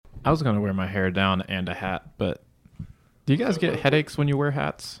I was going to wear my hair down and a hat, but do you guys get headaches when you wear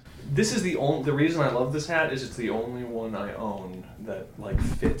hats? This is the reason I love this hat is it's the only one I own that like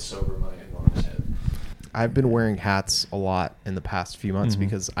fits over my enormous head. I've been wearing hats a lot in the past few months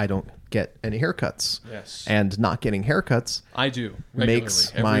because I don't get any haircuts. Yes. And not getting haircuts I do regularly,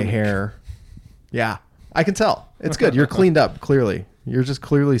 makes every my week. hair. Yeah, I can tell. It's good. You're cleaned up, clearly. You're just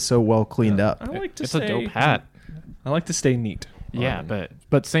clearly so well cleaned up. I like to It's stay, a dope hat. I like to stay neat. Yeah,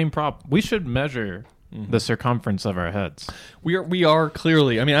 but same problem. We should measure the circumference of our heads. We are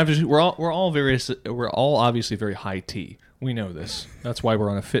clearly. I mean, we're all obviously very high T. We know this. That's why we're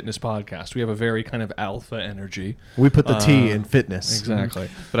on a fitness podcast. We have a very kind of alpha energy. We put the T in fitness. Exactly.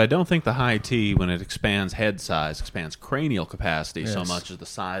 But I don't think the high T, when it expands head size, expands cranial capacity so Yes. much as the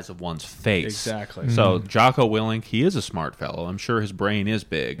size of one's face. Exactly. So Jocko Willink, he is a smart fellow. I'm sure his brain is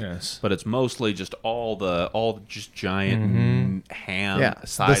big. Yes. But it's mostly just all the just giant ham Yeah,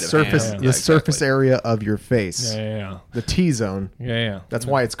 side the surface, of ham. the surface area of your face, Yeah. the T zone. Yeah. That's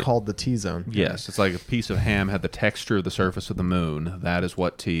why it's called the T zone. Yes, it's like a piece of ham had the texture of the surface of the moon. That is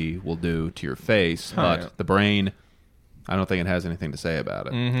what T will do to your face. But yeah. the brain, I don't think it has anything to say about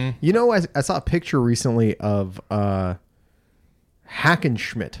it. You know, I saw a picture recently of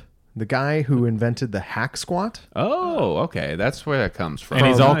Hackenschmidt, the guy who invented the hack squat Oh, okay. That's where that comes from. And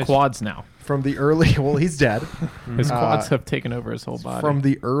he's all Nice. quads now. from the early. Well, he's dead. His quads have taken over his whole body. From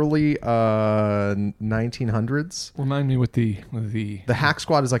the early 1900s. Remind me with the. The hack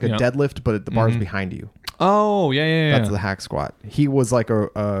squat is like a Yeah. deadlift, but the bar's behind you. Oh yeah. That's the hack squat. He was like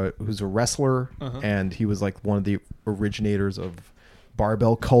who's a wrestler, and he was like one of the originators of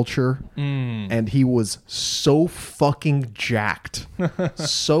barbell culture. And he was so fucking jacked,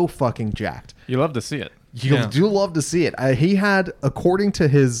 so fucking jacked. You love to see it. You Yeah. do love to see it. He had, according to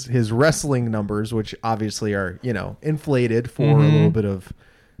his wrestling numbers, which obviously are inflated for a little bit of,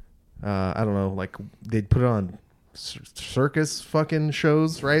 I don't know, like they'd put it on circus fucking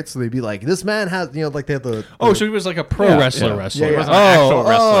shows, right? So they'd be like, this man has, like they have the Oh, so he was like a pro Yeah. wrestler. Yeah. Wrestler. Yeah, yeah. He wasn't an actual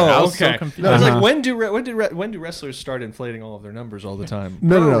wrestler. I was so okay. confused. I was Uh-huh. like, when do wrestlers start inflating all of their numbers all the time?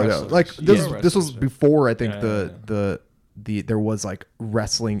 no. Pro Like wrestlers. this Pro this was wrestlers. before I think Yeah. the there was like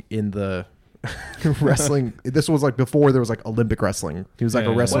wrestling in the wrestling. This was like before there was like Olympic wrestling. He was like a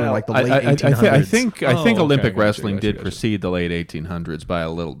Yeah. wrestler in Well, like the late 1800s. I think Oh, Olympic okay. wrestling Gotcha, did gotcha. precede the late 1800s by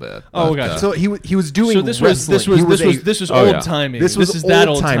a little bit. Oh, But, gotcha. So he was doing So this was wrestling. He a- this was Oh, yeah. old timey. This was is that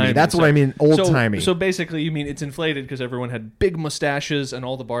old-timey. old-timey. That's what I mean, old-timey. So basically, you mean it's inflated because everyone had big mustaches and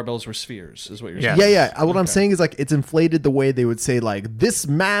all the barbells were spheres, is what you're Yeah. saying? Yeah. What I'm saying is like it's inflated the way they would say like this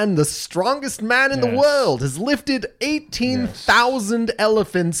man, the strongest man in the Yes. world, has lifted 18,000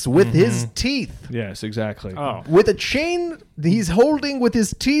 elephants with his teeth. Yes, exactly. Oh. With a chain he's holding with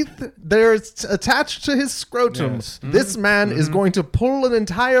his teeth, they're attached to his scrotum. Yes. This man is going to pull an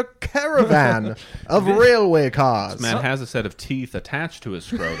entire caravan of railway cars. This man has a set of teeth attached to his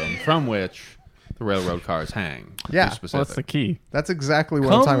scrotum from which the railroad cars hang. to be Yeah. specific. Well, that's the key. That's exactly what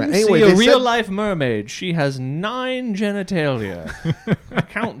Come I'm talking about. see Anyway, a they real said, life mermaid. She has 9 genitalia.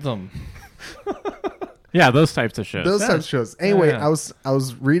 Count them. Yeah, those types of shows. those types of shows. Anyway, Yeah. I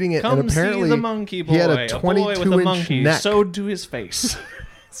was reading it, Come and apparently see the monkey boy. he had a boy with a 22-inch monkey neck. sewed to his face.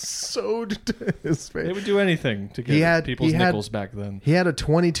 Sewed to his face. They would do anything to get He had- people's he had- nickels back then. He had a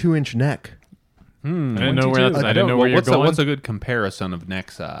 22-inch neck. I didn't know where 22. I didn't know where you're what's going. what's a good comparison of neck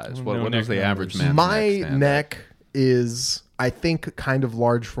size? What No does neck the average numbers. man's My neck stand at? neck is, I think, kind of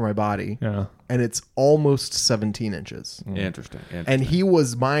large for my body, Yeah. and it's almost 17 inches. Interesting. And he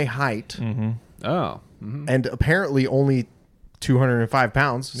was my height, Oh. Mhm. and apparently only 205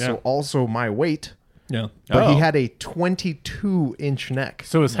 pounds, Yeah. so also my weight. Yeah. But Oh. he had a 22-inch neck.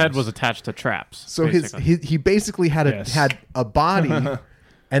 So his head was attached to traps. So basically. he basically had Yes. had a body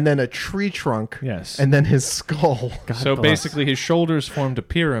and then a tree trunk Yes. and then his skull. So bless. basically, his shoulders formed a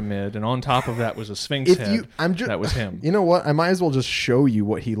pyramid, and on top of that was a sphinx If head. you, I'm just, that was him. You know what? I might as well just show you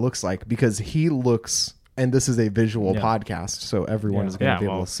what he looks like because he looks, and this is a visual Yeah. podcast, so everyone Yeah. is going to Yeah, be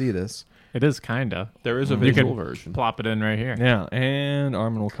able well, to see this. It is kinda. There is a You visual could version. plop it in right here. Yeah, and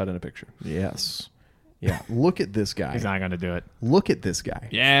Armin will cut in a picture. Yes. Yeah. Look at this guy. He's not gonna do it. Look at this guy.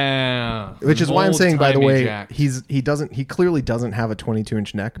 Yeah, Which is why I'm saying, by the Old-timey way, jacked. he clearly doesn't have a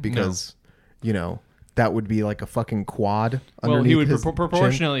 22-inch neck because, that would be like a fucking quad Well, underneath he would his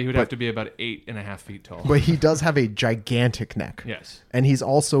proportionally he would chin. have to be about 8.5 feet tall. But he does have a gigantic neck. Yes. And he's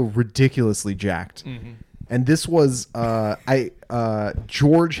also ridiculously jacked. And this was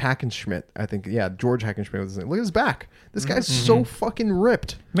George Hackenschmidt, I think. Yeah, George Hackenschmidt was his name. Look at his back. This guy's so fucking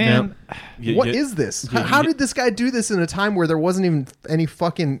ripped. Man, What is this? How did this guy do this in a time where there wasn't even any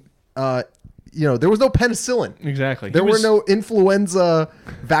fucking there was no penicillin. Exactly. There were no influenza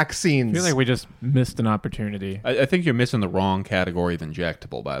vaccines. I feel like we just missed an opportunity. I think you're missing the wrong category of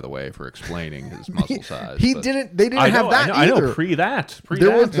injectable, by the way, for explaining his muscle size. They but- didn't I have know, that I know. either. Pre that.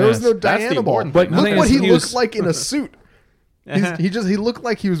 There was no That's the Dianabol. important But thing. look The thing what is, he he looked was- like in a suit. He looked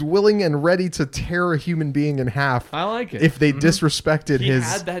like he was willing and ready to tear a human being in half. I like it. If they disrespected he his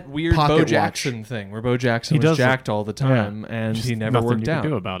had that weird pocket Bo watch. Jackson thing where Bo Jackson He was does jacked all the time, and Just he never nothing worked you out.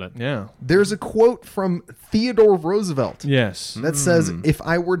 can do about it. Yeah. There's a quote from Theodore Roosevelt Yes. that says, "If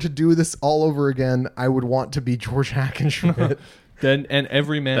I were to do this all over again, I would want to be George Hackenschmidt." Then and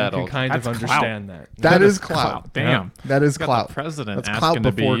every man That can all- kind of that's understand that. That is clout. Damn. That is Got clout. the president That's asking clout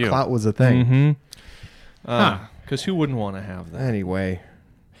to be before you. clout was a thing. Because who wouldn't want to have that? Anyway,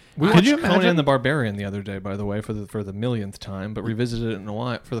 We Could watched you Conan imagine- the Barbarian the other day, by the way, for the millionth time, but revisited it in a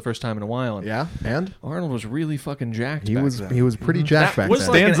while for the first time in a while. And yeah, and Arnold was really fucking jacked. he back was then. he was pretty jacked That back was then.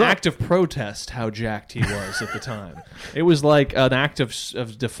 like Stands an up. act of protest how jacked he was at the time. It was like an act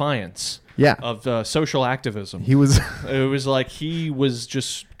of defiance. Yeah. Of social activism. He was It was like he was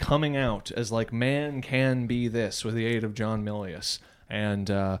just coming out as like man can be this with the aid of John Milius. And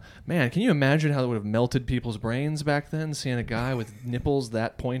man, can you imagine how it would have melted people's brains back then, seeing a guy with nipples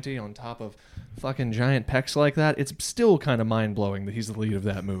that pointy on top of fucking giant pecs like that? It's still kind of mind blowing that he's the lead of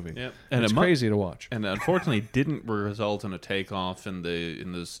that movie. Yep. And it's it mu- crazy to watch. And unfortunately, didn't result in a takeoff in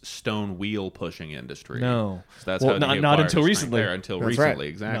the stone wheel pushing industry. No. So that's Well, how not- they not acquired until strength recently. there, until That's recently, right.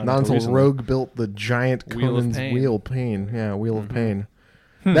 exactly. not until recently. Rogue built the giant Wheel of Conan's Pain. Wheel of Pain. Yeah, Wheel of Pain.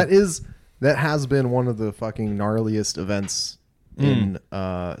 That has been one of the fucking gnarliest events in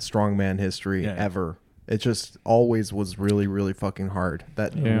strongman history Yeah. ever. It just always was really, really fucking hard.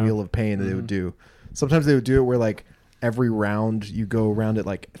 That Yeah. Wheel of Pain that they would do. Sometimes they would do it where like every round you go around it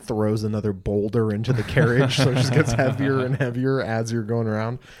like throws another boulder into the carriage, so it just gets heavier and heavier as you're going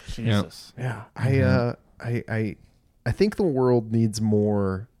around. Jesus. Yeah, I think the world needs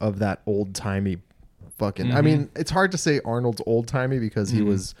more of that old timey fucking. I mean, it's hard to say Arnold's old timey because he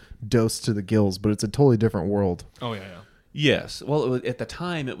was dosed to the gills, but it's a totally different world. Oh, yeah. Yes. Well, at the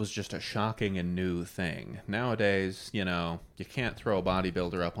time, it was just a shocking and new thing. Nowadays, you can't throw a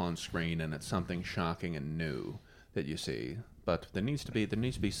bodybuilder up on screen and it's something shocking and new that you see. But there needs to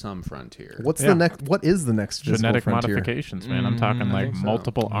be some frontier. What's Yeah. the next? What is the next physical Genetic frontier? modifications, man. I'm talking like think so.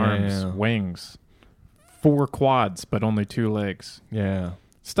 multiple arms, Yeah. wings, 4 quads, but only 2 legs. Yeah.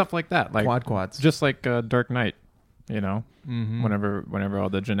 Stuff like that. Like Quads. just like Dark Knight, whenever all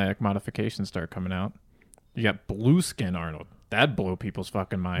the genetic modifications start coming out. You got blue skin Arnold. That blew people's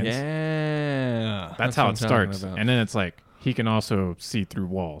fucking minds. Yeah. That's how what it I'm starts. talking about. And then it's like he can also see through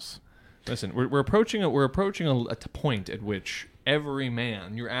walls. Listen, we're approaching a point at which every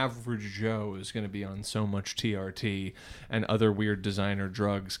man, your average Joe, is going to be on so much TRT and other weird designer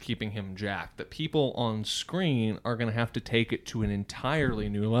drugs keeping him jacked that people on screen are going to have to take it to an entirely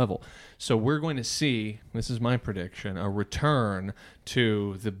new level. So we're going to see, this is my prediction, a return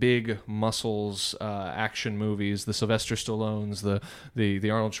to the big muscles action movies, the Sylvester Stallones, the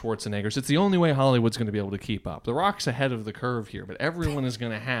Arnold Schwarzeneggers. It's the only way Hollywood's going to be able to keep up. The Rock's ahead of the curve here, but everyone is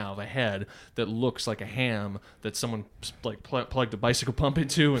going to have a head that looks like a ham that someone like plugged a bicycle pump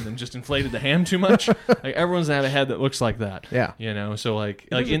into and then just inflated the ham too much. Like everyone's gonna have a head that looks like that. Yeah. So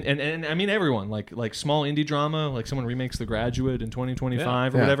and I mean everyone like small indie drama, like someone remakes The Graduate in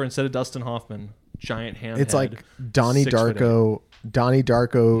 2025 or Yeah. whatever, instead of Dustin Hoffman, giant ham. It's head, like Donnie 6'8".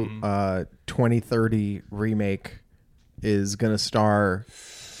 Darko 2030 remake is gonna star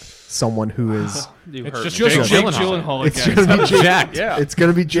someone who is You've It's heard just me. Just Jake Jake Gyllenhaal. Gyllenhaal it's again. gonna be Jake, Jacked. Yeah. it's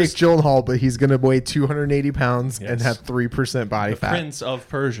gonna be Jake Gyllenhaal, but he's gonna weigh 280 pounds and Yes. have 3% body The fat. Prince of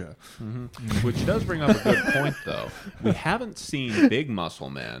Persia. Which does bring up a good point, though. We haven't seen big muscle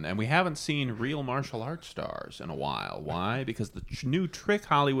men, and we haven't seen real martial arts stars in a while. Why? Because the new trick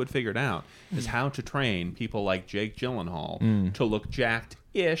Hollywood figured out is how to train people like Jake Gyllenhaal to look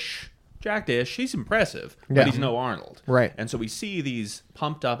jacked-ish. Jacked-ish. He's impressive, Yeah. but he's no Arnold. Right. And so we see these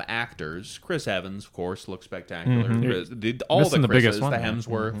pumped-up actors. Chris Evans, of course, looks spectacular. All Missing the the biggest Chris's, one the there.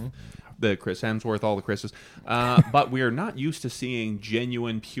 Hemsworth. The Chris Hemsworth, all the Chris's. But we are not used to seeing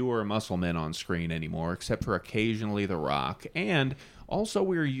genuine, pure muscle men on screen anymore, except for occasionally The Rock. And also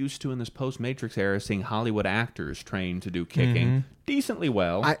we're used to, in this post-Matrix era, seeing Hollywood actors trained to do kicking decently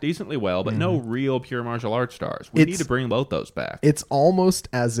well, but no real pure martial arts stars. We need to bring both those back. It's almost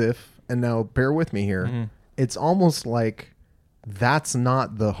as if, and now bear with me here, Mm-hmm. it's almost like that's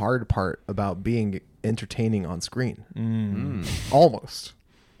not the hard part about being entertaining on screen. Almost.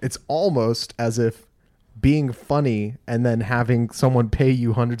 It's almost as if being funny and then having someone pay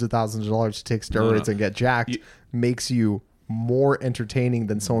you hundreds of thousands of dollars to take steroids and get jacked makes you more entertaining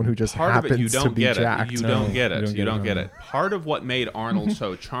than someone who just Part of it you happens to don't be get jacked. it. You don't get it. don't You get don't it. get it. Part of what made Arnold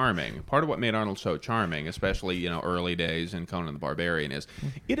so charming, especially early days in Conan the Barbarian, is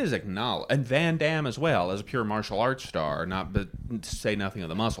it is acknowledged, and Van Damme as well as a pure martial arts star. Not but to say nothing of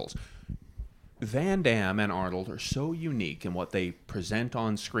the muscles. Van Damme and Arnold are so unique in what they present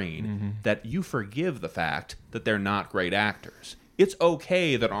on screen that you forgive the fact that they're not great actors. It's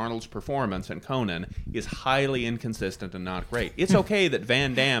okay that Arnold's performance in Conan is highly inconsistent and not great. It's okay that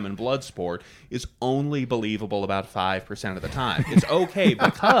Van Damme in Bloodsport is only believable about 5% of the time. It's okay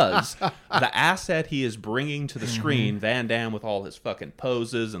because the asset he is bringing to the screen, Van Damme with all his fucking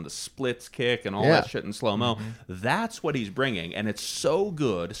poses and the splits kick and all that shit in slow-mo, that's what he's bringing. And it's so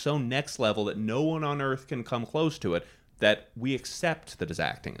good, so next level that no one on earth can come close to it, that we accept that his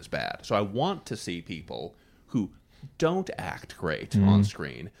acting is bad. So I want to see people who don't act great on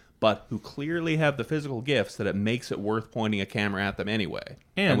screen, but who clearly have the physical gifts that it makes it worth pointing a camera at them anyway.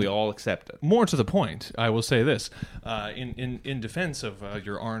 And we all accept it. More to the point, I will say this. In defense of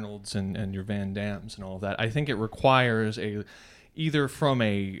your Arnolds and your Van Dammes and all of that, I think it requires either from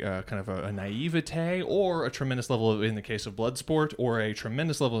a kind of a naivete or a tremendous level of, in the case of Bloodsport, or a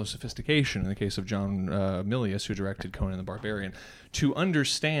tremendous level of sophistication in the case of John Milius, who directed Conan the Barbarian, to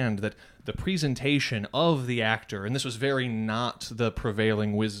understand that the presentation of the actor, and this was very not the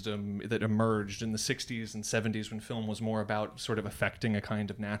prevailing wisdom that emerged in the 60s and 70s when film was more about sort of affecting a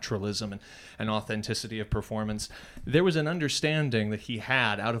kind of naturalism and authenticity of performance. There was an understanding that he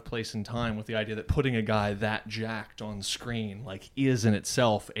had out of place in time with the idea that putting a guy that jacked on screen is in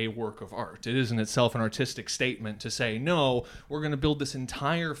itself a work of art. It is in itself an artistic statement to say, no, we're going to build this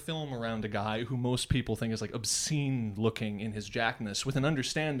entire film around a guy who most people think is obscene looking in his jackness, with an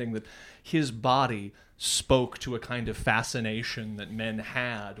understanding that his body spoke to a kind of fascination that men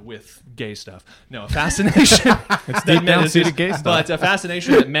had with gay stuff. No, a fascination. It's deep down seated gay stuff. But a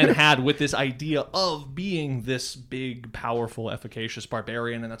fascination that men had with this idea of being this big, powerful, efficacious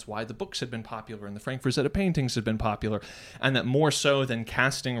barbarian, and that's why the books had been popular and the Frank Frazetta paintings had been popular, and that more so than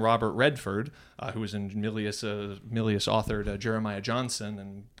casting Robert Redford, who was in Milius authored Jeremiah Johnson,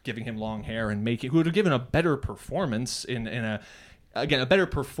 and giving him long hair and who would have given a better performance a better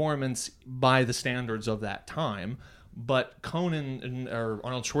performance by the standards of that time. But Conan or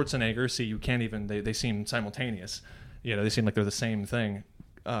Arnold Schwarzenegger, you can't even, they seem simultaneous. They seem like they're the same thing.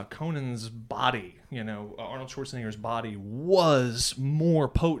 Conan's body, Arnold Schwarzenegger's body was more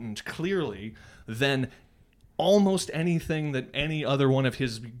potent, clearly, than almost anything that any other one of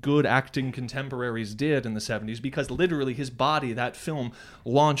his good acting contemporaries did in the 70s, because literally his body, that film,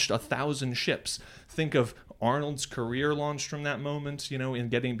 launched 1,000 ships. Think of Arnold's career launched from that moment, in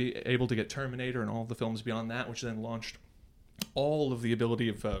be able to get Terminator and all the films beyond that, which then launched all of the ability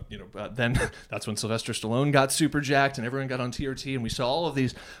of, then that's when Sylvester Stallone got super jacked and everyone got on TRT, and we saw all of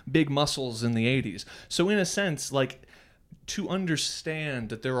these big muscles in the 80s. So in a sense, to understand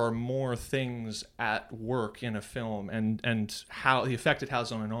that there are more things at work in a film and how the effect it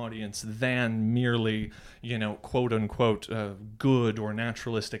has on an audience than merely, quote unquote, good or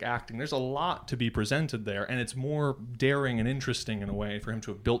naturalistic acting. There's a lot to be presented there, and it's more daring and interesting in a way for him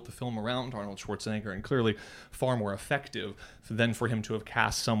to have built the film around Arnold Schwarzenegger, and clearly far more effective than for him to have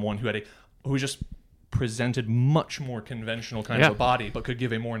cast someone who just presented much more conventional kind of a body, but could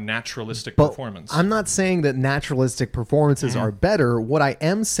give a more naturalistic performance. I'm not saying that naturalistic performances are better. What I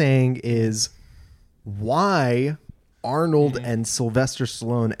am saying is why Arnold and Sylvester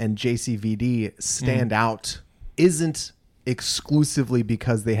Stallone and JCVD stand out isn't exclusively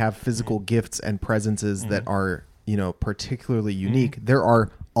because they have physical gifts and presences that are, particularly unique. There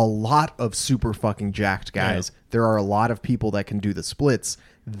are a lot of super fucking jacked guys. There are a lot of people that can do the splits.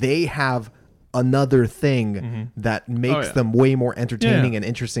 They have another thing that makes them way more entertaining and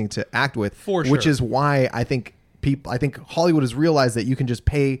interesting to act with, which is why I think Hollywood has realized that you can just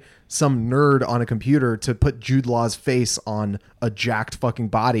pay some nerd on a computer to put Jude Law's face on a jacked fucking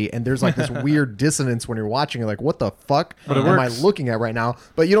body, and there's this weird dissonance when you're watching. You're like, what the fuck am I looking at right now?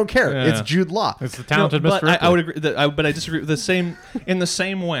 But you don't care. It's Jude Law. It's the talented Mr. But I would agree but I disagree. In the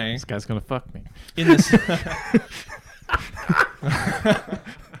same way, this guy's gonna fuck me. In this.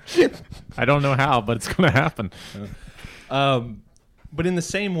 I don't know how, but it's going to happen. But in the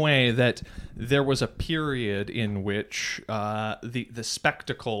same way that there was a period in which the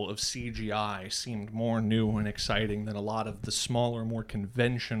spectacle of CGI seemed more new and exciting than a lot of the smaller, more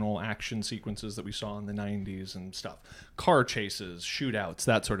conventional action sequences that we saw in the 90s and stuff. Car chases, shootouts,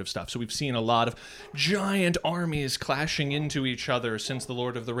 that sort of stuff. So we've seen a lot of giant armies clashing into each other since The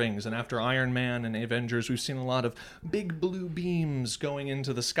Lord of the Rings. And after Iron Man and Avengers, we've seen a lot of big blue beams going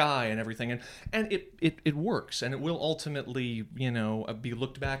into the sky and everything. And it works, and it will ultimately, be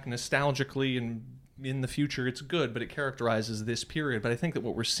looked back nostalgically, and in the future it's good, but it characterizes this period. But I think that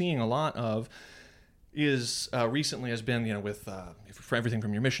what we're seeing a lot of is recently has been, with for everything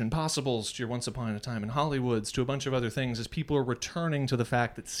from your Mission Impossibles to your Once Upon a Time in Hollywoods to a bunch of other things, is people are returning to the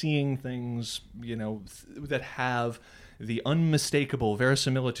fact that seeing things, that have the unmistakable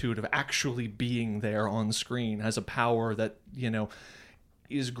verisimilitude of actually being there on screen has a power that,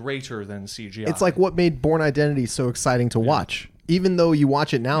 is greater than CGI. It's like what made Bourne Identity so exciting to watch. Even though you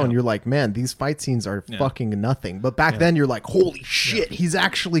watch it now and you're like, man, these fight scenes are fucking nothing. But back then you're like, holy shit, he's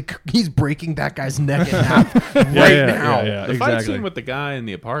breaking that guy's neck in half right now. Yeah, the fight scene with the guy in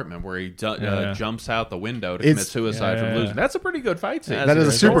the apartment where he jumps out the window to commit suicide from losing. That's a pretty good fight scene. That is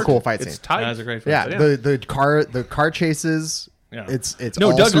a super cool fight scene. It's tight. That's a great fight scene. The car chases. Yeah. It's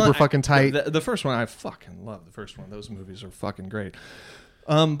all Doug super fucking tight. The first one, I fucking love the first one. Those movies are fucking great.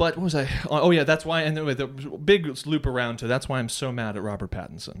 But what was I? Oh yeah, that's why. And the big loop around to that's why I'm so mad at Robert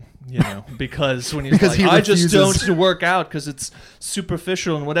Pattinson. Because when he's I just don't work out because it's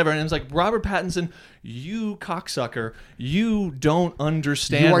superficial and whatever. And it's like, Robert Pattinson, you cocksucker, you don't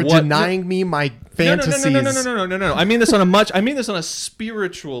understand. You are denying me my fantasies. No. I mean this on a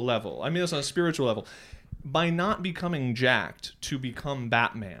spiritual level. By not becoming jacked to become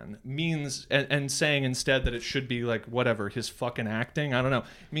Batman means, and saying instead that it should be like whatever, his fucking acting, I don't know,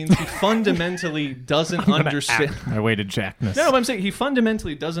 means he fundamentally doesn't understand my way to jackness. No, but I'm saying he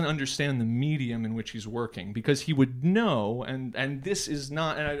fundamentally doesn't understand the medium in which he's working, because he would know, and this is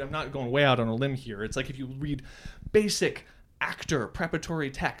not, and I'm not going way out on a limb here, it's like if you read basic actor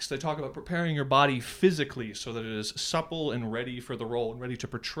preparatory text, they talk about preparing your body physically so that it is supple and ready for the role and ready to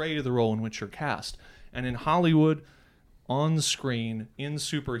portray the role in which you're cast. And in Hollywood, on screen, in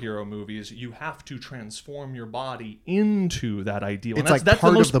superhero movies, you have to transform your body into that ideal. It's and that's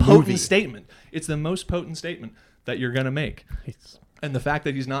part the most of the potent movie. Statement. It's the most potent statement that you're going to make. And the fact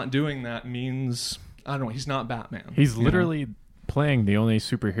that he's not doing that means, I don't know, he's not Batman. He's literally playing the only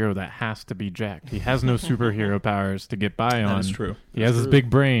superhero that has to be jacked. He has no superhero powers to get by on. That's true. He has his big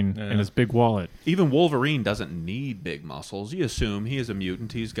brain and his big wallet. Even Wolverine doesn't need big muscles. You assume he is a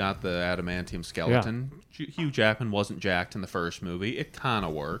mutant. He's got the adamantium skeleton. Yeah. Hugh Jackman wasn't jacked in the first movie. It kind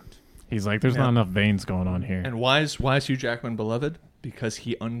of worked. He's like, there's not enough veins going on here. And why is Hugh Jackman beloved? Because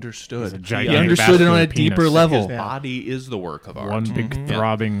he understood. He understood it on a deeper level. His body is the work of art. One big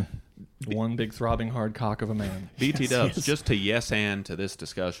throbbing... One big throbbing hard cock of a man. BT Dubs, just to yes and to this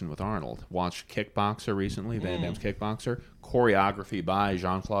discussion with Arnold. Watched Kickboxer recently, Van Damme's Kickboxer. Choreography by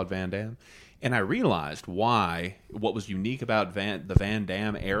Jean-Claude Van Damme. And I realized what was unique about the Van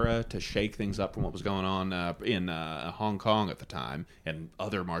Damme era to shake things up from what was going on in Hong Kong at the time and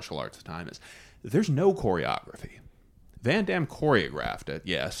other martial arts at the time is there's no choreography. Van Damme choreographed it,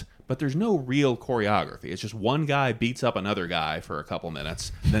 yes, but there's no real choreography. It's just one guy beats up another guy for a couple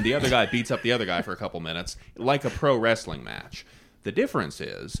minutes, then the other guy beats up the other guy for a couple minutes, like a pro wrestling match. The difference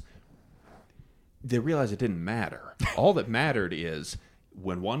is they realized it didn't matter. All that mattered is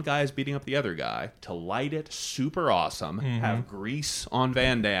when one guy is beating up the other guy, to light it super awesome, have grease on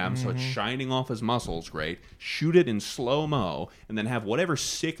Van Damme so it's shining off his muscles great, shoot it in slow-mo, and then have whatever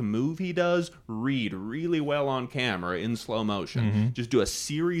sick move he does read really well on camera in slow motion. Just do a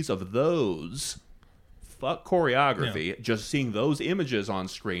series of those. Fuck choreography. Just seeing those images on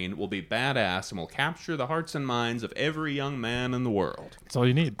screen will be badass and will capture the hearts and minds of every young man in the world. That's all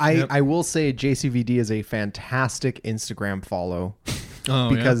you need. I will say JCVD is a fantastic Instagram follow.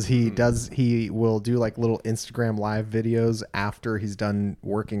 Because he will do like little Instagram live videos after he's done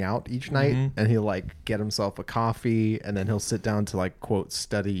working out each night, and he'll like get himself a coffee, and then he'll sit down to like quote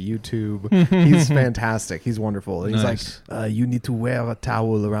study YouTube. He's fantastic. He's wonderful. And he's like, you need to wear a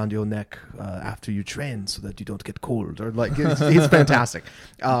towel around your neck after you train so that you don't get cold. Or like he's fantastic.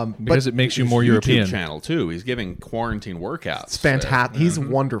 Because it makes you more YouTube European. Channel too. He's giving quarantine workouts. It's fantastic. He's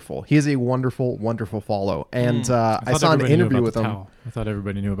wonderful. He is a wonderful, wonderful follow. And I saw an interview with him. I thought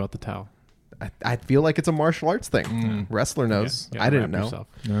everybody knew about the towel. I feel like it's a martial arts thing. Wrestler knows. Yeah, I didn't wrap know. yourself.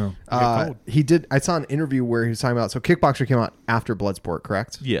 No. He did. I saw an interview where he was talking about. So Kickboxer came out after Bloodsport,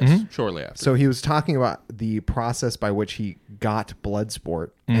 correct? Yes, shortly after. So he was talking about the process by which he got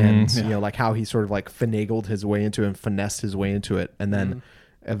Bloodsport, and you know, like how he sort of like finagled his way into it and finessed his way into it, and then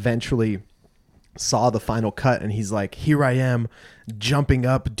eventually saw the final cut, and he's like, here I am jumping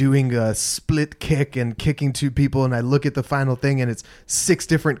up, doing a split kick and kicking two people, and I look at the final thing and it's 6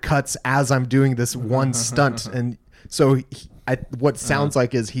 different cuts as I'm doing this one stunt. And so what sounds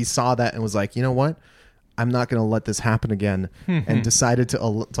like is he saw that and was like, you know what, I'm not going to let this happen again, and decided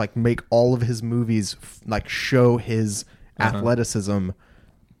to like make all of his movies like show his athleticism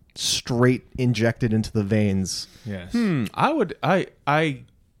straight injected into the veins. Yes.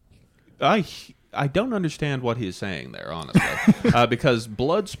 I don't understand what he's saying there, honestly, because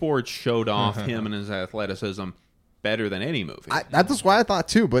Bloodsport showed off him and his athleticism better than any movie. That's why I thought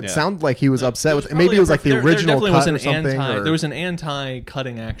too, but it Yeah. sounded like he was upset with. Probably Maybe it was like the there original definitely cut was an or something. There was an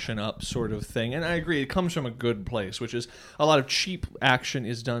anti-cutting action up sort of thing, and I agree. It comes from a good place, which is a lot of cheap action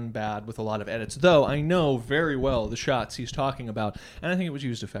is done bad with a lot of edits. Though I know very well the shots he's talking about, and I think it was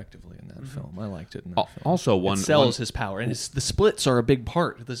used effectively in that film. I liked it. In that film. Also, It sells his power, and the splits are a big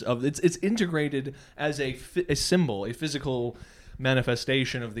part of this. It's integrated as a symbol, a physical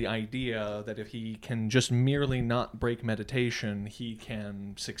manifestation of the idea that if he can just merely not break meditation, he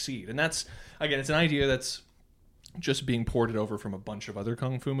can succeed. And that's, again, it's an idea that's just being ported over from a bunch of other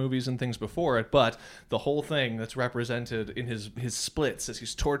kung fu movies and things before it, but the whole thing that's represented in his splits as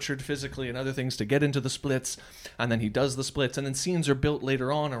he's tortured physically and other things to get into the splits, and then he does the splits, and then scenes are built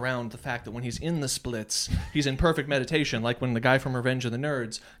later on around the fact that when he's in the splits, he's in perfect meditation, like when the guy from Revenge of the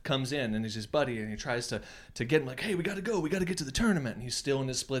Nerds comes in and he's his buddy and he tries to get him like, hey, we gotta get to the tournament, and he's still in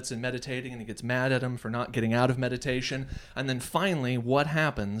his splits and meditating, and he gets mad at him for not getting out of meditation, and then finally what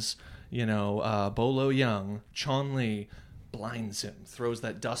happens? You know, Bolo Young, Chun Li, blinds him, throws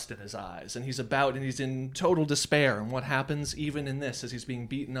that dust in his eyes, and he's in total despair. And what happens even in this, as he's being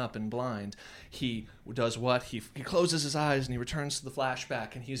beaten up and blind, he does what? He closes his eyes and he returns to the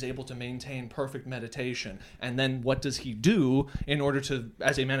flashback, and he's able to maintain perfect meditation. And then what does he do in order to,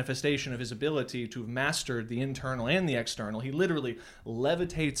 as a manifestation of his ability to have mastered the internal and the external? He literally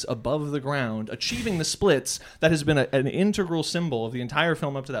levitates above the ground, achieving the splits that has been an integral symbol of the entire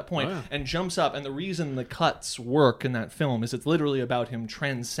film up to that point, and jumps up. And the reason the cuts work in that film is it's literally about him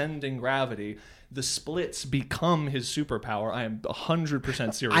transcending gravity. The splits become his superpower. I am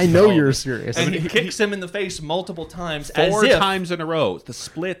 100% serious. I know you're serious. And he kicks him in the face multiple times. 4 as if, times in a row. The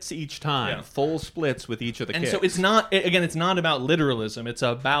splits each time. Yeah. Full splits with each of the and kicks. so it's not, again, it's not about literalism. It's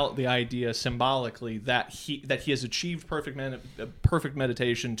about the idea symbolically that he has achieved perfect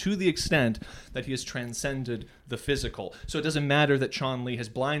meditation to the extent that he has transcended the physical. So it doesn't matter that Chun Li has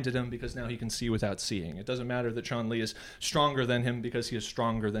blinded him because now he can see without seeing. It doesn't matter that Chun Li is stronger than him because he is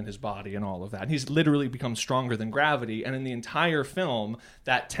stronger than his body and all of that. He's literally become stronger than gravity. And in the entire film,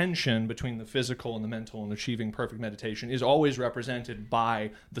 that tension between the physical and the mental and achieving perfect meditation is always represented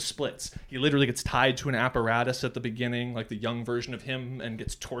by the splits. He literally gets tied to an apparatus at the beginning, like the young version of him, and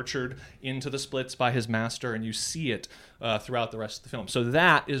gets tortured into the splits by his master, and you see it throughout the rest of the film. So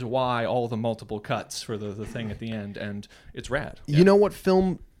that is why all the multiple cuts for the thing at the end, and it's rad. You know what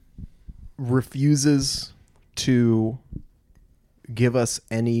film refuses to give us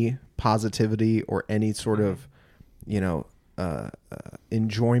any positivity or any sort of,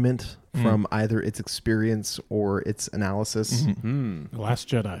 enjoyment from either its experience or its analysis? The Last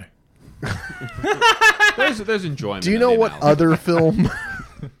Jedi. There's enjoyment. Do you in know the what analysis. other film?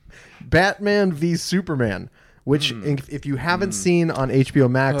 Batman v Superman. Which, if you haven't seen on HBO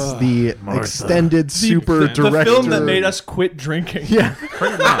Max, the Martha. extended super the director, The film that made us quit drinking. yeah,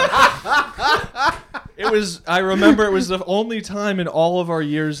 Pretty much. I remember it was the only time in all of our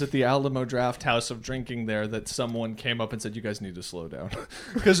years at the Alamo Draft House of drinking there that someone came up and said, you guys need to slow down.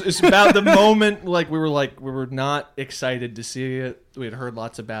 Because it's about the moment, we were not excited to see it. We had heard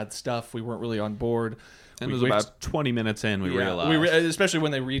lots of bad stuff. We weren't really on board. And it was about 20 minutes in, we realized. Especially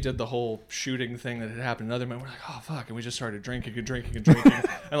when they redid the whole shooting thing that had happened in other men. We're like, oh, fuck. And we just started drinking. And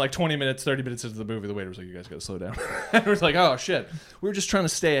 20 minutes, 30 minutes into the movie, the waiter was like, you guys got to slow down. And we were like, oh, shit. We were just trying to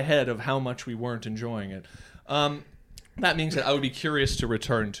stay ahead of how much we weren't enjoying it. That being said, I would be curious to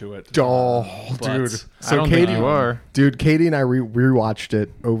return to it. Oh, But- dude. I don't think you are. Dude, Katie and I rewatched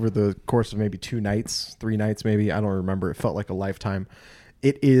it over the course of maybe 2 nights, 3 nights maybe. I don't remember. It felt like a lifetime.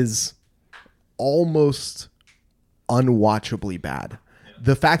 It is almost unwatchably bad.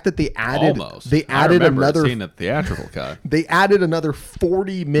 The fact that they added I remember another seeing the theatrical cut. they added another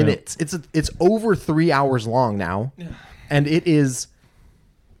 40 minutes. It's over 3 hours long now. And it is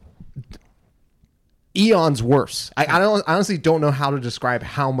eons worse. I honestly don't know how to describe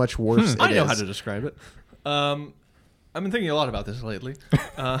how much worse it I know is. how to describe it. I've been thinking a lot about this lately. In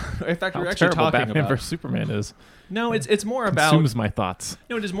fact, How we were actually terrible talking Batman about. vs Superman is. No, it's more about. Consumes my thoughts.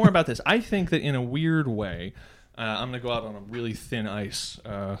 No, it is more about this. I think that in a weird way, I'm going to go out on a really thin ice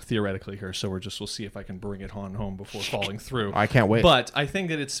theoretically here. So we'll see if I can bring it on home before falling through. I can't wait. But I think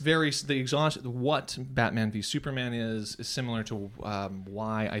that it's what Batman v Superman is similar to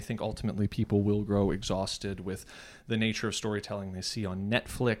why I think ultimately people will grow exhausted with the nature of storytelling they see on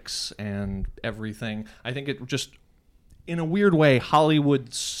Netflix and everything. I think it just, in a weird way,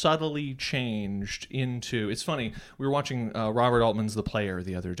 Hollywood subtly changed into... It's funny, we were watching Robert Altman's The Player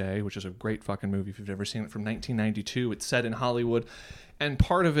the other day, which is a great fucking movie if you've ever seen it, from 1992. It's set in Hollywood, and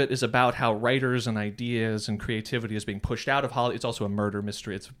part of it is about how writers and ideas and creativity is being pushed out of Hollywood. It's also a murder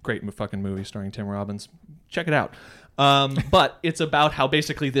mystery. It's a great fucking movie starring Tim Robbins. Check it out. But it's about how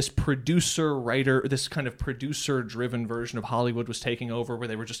basically this this kind of producer-driven version of Hollywood was taking over, where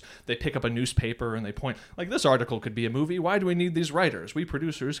they pick up a newspaper and they point, like, this article could be a movie. Why do we need these writers? We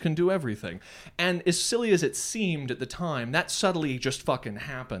producers can do everything. And as silly as it seemed at the time, that subtly just fucking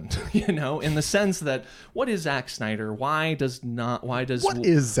happened, in the sense that, what is Zack Snyder? What is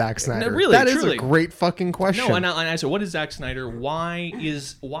Zack Snyder? No, really, that is truly. a great fucking question. No, and I said, what is Zack Snyder? Why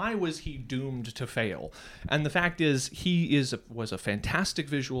was he doomed to fail? And the fact is, he was a fantastic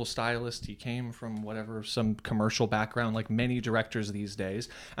visual stylist. He came from some commercial background, like many directors these days.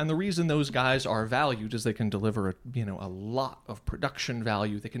 And the reason those guys are valued is they can deliver a lot of production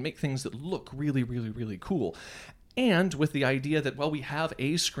value. They can make things that look really, really, really cool. And with the idea that, we have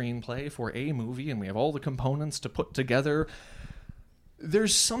a screenplay for a movie and we have all the components to put together,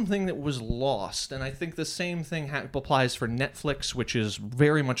 there's something that was lost. And I think the same thing applies for Netflix, which is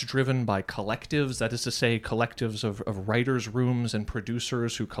very much driven by collectives. That is to say, collectives of writers' rooms and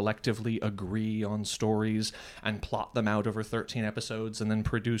producers who collectively agree on stories and plot them out over 13 episodes, and then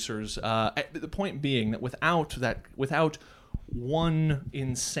producers. The point being that without one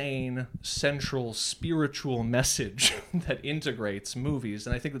insane central spiritual message that integrates movies,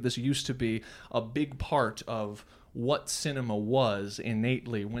 and I think that this used to be a big part of what cinema was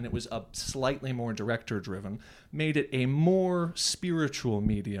innately when it was a slightly more director-driven, made it a more spiritual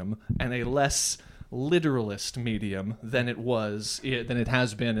medium and a less literalist medium than it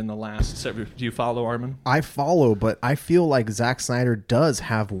has been in the last several. Do you follow, Armin? I follow, but I feel like Zack Snyder does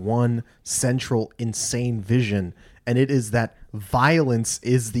have one central insane vision, and it is that violence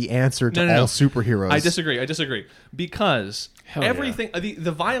is the answer to all superheroes. I disagree because everything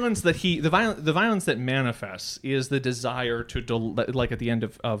the violence that manifests is the desire to like at the end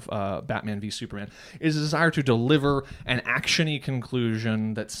of Batman v Superman is a desire to deliver an actiony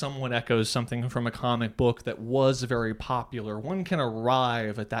conclusion that somewhat echoes something from a comic book that was very popular. One can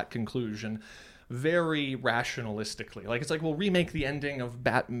arrive at that conclusion very rationalistically. Like, it's like, we'll remake the ending of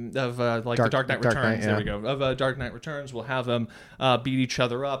The Dark Knight Returns. There we go. Of Dark Knight Returns. We'll have them beat each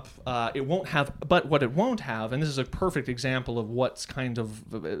other up. What it won't have, and this is a perfect example of what's kind of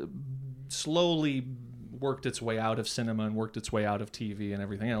slowly worked its way out of cinema and worked its way out of TV and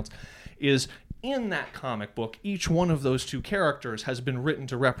everything else, is in that comic book, each one of those two characters has been written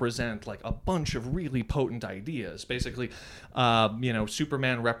to represent like a bunch of really potent ideas. Basically,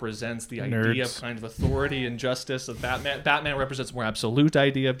 Superman represents the idea of kind of authority and justice. Of Batman represents a more absolute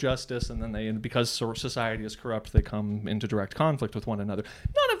idea of justice, and then because society is corrupt, they come into direct conflict with one another.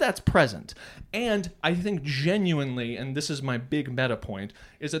 None of that's present. And I think genuinely, and this is my big meta point,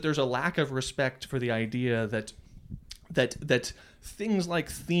 is that there's a lack of respect for the idea that things like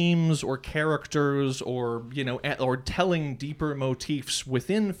themes or characters or telling deeper motifs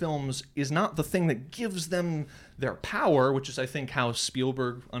within films is not the thing that gives them their power, which is I think how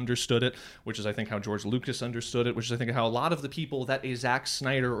Spielberg understood it, which is I think how George Lucas understood it, which is I think how a lot of the people that a Zack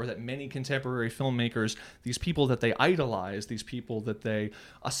Snyder or that many contemporary filmmakers, these people that they idolize, these people that they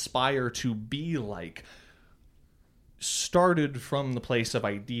aspire to be like, started from the place of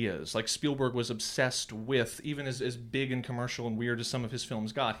ideas. Like Spielberg was obsessed with, even as big and commercial and weird as some of his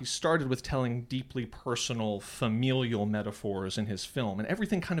films got, he started with telling deeply personal, familial metaphors in his film, and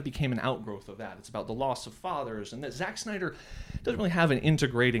everything kind of became an outgrowth of that. It's about the loss of fathers, and that Zack Snyder doesn't really have an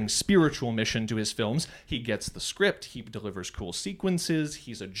integrating spiritual mission to his films. He gets the script, he delivers cool sequences,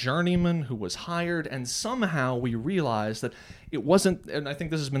 he's a journeyman who was hired, and somehow we realize that it wasn't, and I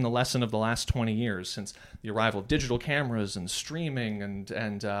think this has been the lesson of the last 20 years since the arrival of digital cameras and streaming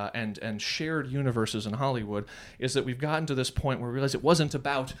and shared universes in Hollywood, is that we've gotten to this point where we realize it wasn't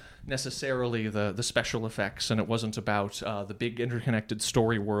about necessarily the special effects, and it wasn't about the big interconnected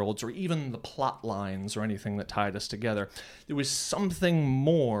story worlds or even the plot lines or anything that tied us together. There was something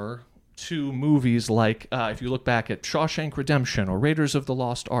more to movies like, if you look back at Shawshank Redemption or Raiders of the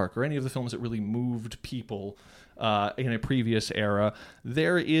Lost Ark or any of the films that really moved people in a previous era,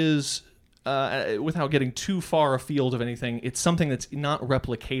 there is, without getting too far afield of anything, it's something that's not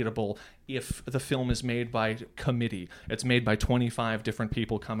replicatable if the film is made by committee. It's made by 25 different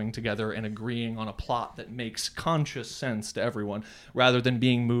people coming together and agreeing on a plot that makes conscious sense to everyone, rather than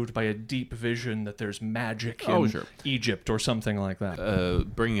being moved by a deep vision that there's magic in Egypt or something like that.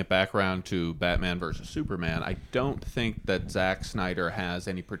 Bringing it back around to Batman versus Superman, I don't think that Zack Snyder has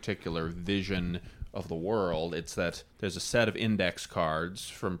any particular vision of the world. It's that there's a set of index cards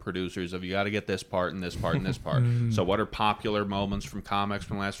from producers of you got to get this part and this part and this part. So what are popular moments from comics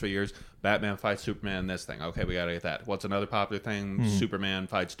from the last few years? Batman fights Superman, this thing. Okay, we got to get that. What's another popular thing? Superman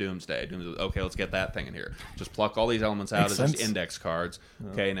fights Doomsday. Okay, let's get that thing in here. Just pluck all these elements out Makes of sense. these index cards.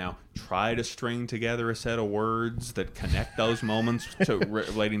 Okay, now try to string together a set of words that connect those moments to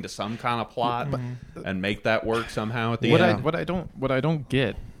relating to some kind of plot and make that work somehow at the end. What I don't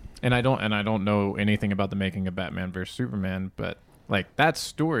get, and I don't know anything about the making of Batman vs Superman, but like that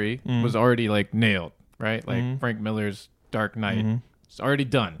story was already like nailed, right? Like Frank Miller's Dark Knight, it's already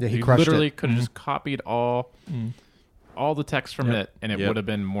done. Yeah, he You crushed literally it. could have just copied all the text from it, and it Yep. would have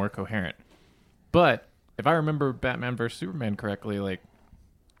been more coherent. But if I remember Batman vs Superman correctly, like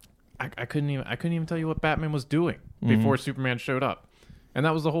I couldn't even tell you what Batman was doing before Superman showed up, and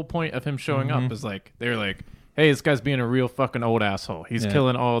that was the whole point of him showing up. Is like they were like, hey, this guy's being a real fucking old asshole. He's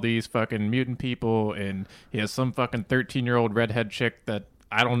killing all these fucking mutant people, and he has some fucking 13-year-old redhead chick that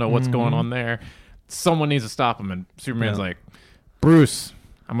I don't know what's going on there. Someone needs to stop him. And Superman's like, Bruce,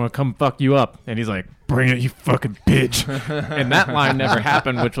 I'm going to come fuck you up. And he's like, bring it, you fucking bitch. And that line never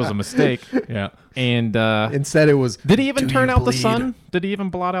happened, which was a mistake. Yeah. And Instead, it was. did he even "Do turn you out the bleed?" sun? Did he even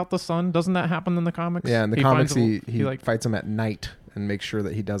blot out the sun? Doesn't that happen in the comics? Yeah, in the finds comics, a- he like fights him at night and makes sure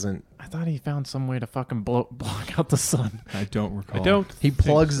that he doesn't. I thought he found some way to fucking block out the sun. I don't recall. I don't. He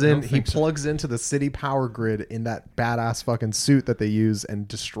plugs in. don't He think so. plugs into the city power grid in that badass fucking suit that they use and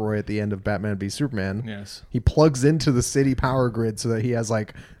destroy at the end of Batman v Superman. Yes. He plugs into the city power grid so that he has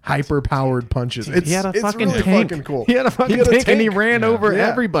like hyper powered punches. Dude, he had a it's fucking really tank. fucking cool. He had a fucking tank, and he ran over Yeah.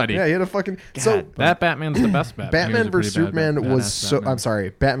 everybody. Yeah, he had a fucking. God, So that Batman's the best Batman. Batman a vs pretty bad Superman was badass so. Batman. I'm sorry,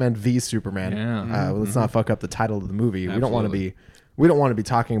 Batman v Superman. Yeah. Let's not fuck up the title of the movie. We don't want to Absolutely. be. We don't want to be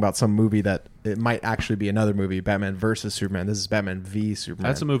talking about some movie that it might actually be another movie. Batman versus Superman. This is Batman v Superman.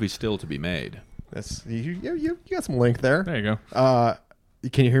 That's a movie still to be made. That's you got some link there. There you go.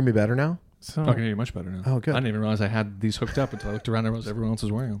 Can you hear me better now? So, I can hear you much better now. Oh, good. I didn't even realize I had these hooked up until I looked around and realized everyone else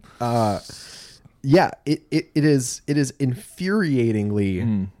was wearing them. Yeah, it is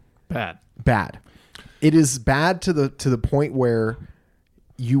infuriatingly bad. bad. It is bad to the point where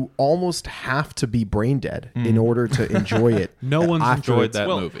you almost have to be brain dead in order to enjoy it. No one's after enjoyed it's- that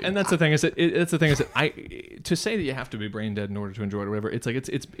Well, movie. and that's the thing is that it's the thing is that to say that you have to be brain dead in order to enjoy it or whatever. It's like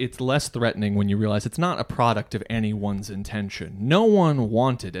it's less threatening when you realize it's not a product of anyone's intention. No one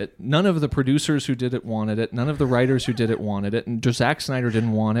wanted it. None of the producers who did it wanted it. None of the writers who did it wanted it. And Zack Snyder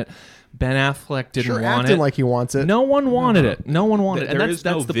didn't want it. Ben Affleck didn't Sure, want acting it. like he wants it. No one wanted it. No one wanted it. And There that's is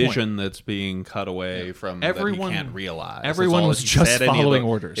no the vision point. that's being cut away from Everyone- that he can't realize. That's everyone all. was If he just said any of following the-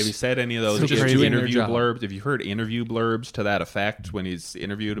 orders. If he said any of those So just doing their interview job. blurbs, if you heard interview blurbs to that effect when he's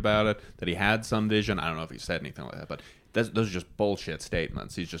interviewed about it, that he had some vision. I don't know if he said anything like that, but those are just bullshit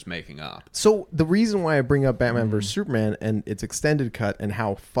statements he's just making up. So the reason why I bring up Batman vs Superman and its extended cut and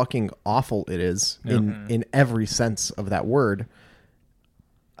how fucking awful it is in every sense of that word,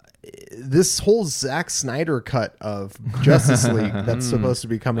 this whole Zack Snyder cut of Justice League that's supposed to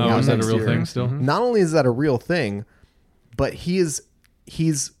be coming out is that a next real year, thing still? Not only is that a real thing, but he's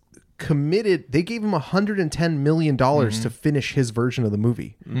committed. They gave him $110 million to finish his version of the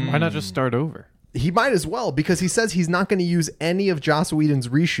movie. Why not just start over? He might as well, because he says he's not going to use any of Joss Whedon's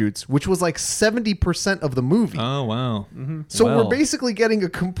reshoots, which was like 70% of the movie. Oh wow. So Well, we're basically getting a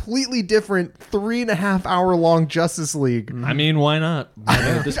completely different 3.5 hour long Justice League. I mean, why not?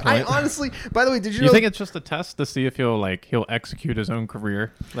 At this I point. honestly, by the way, did you You know? think it's just a test to see if he'll execute his own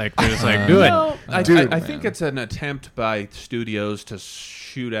career? Like they're just like, do it. Dude. I think it's an attempt by studios to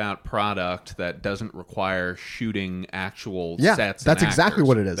shoot out product that doesn't require shooting actual Yeah, sets. that's and exactly actors.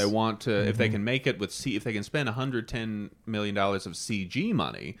 what it is. They want to, if they can make it with if they can spend $110 million of CG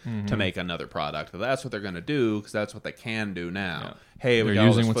money to make another product, that's what they're going to do because that's what they can do now. Hey, we They're got all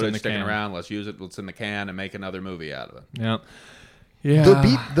using this what's in footage the sticking can. around. Let's use it. What's in the can and make another movie out of it. Yeah.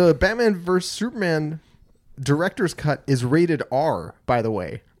 Yeah. the Batman vs Superman director's cut is rated R, by the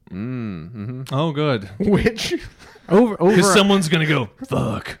way, Oh, good. which Over. Because someone's gonna go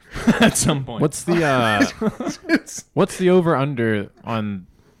fuck at some point. What's the what's the over under on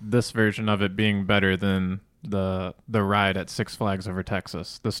this version of it being better than the ride at Six Flags over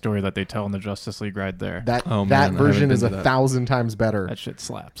Texas, the story that they tell in the Justice League ride there. That Oh, man, that I haven't version been is to 1,000 times better. That shit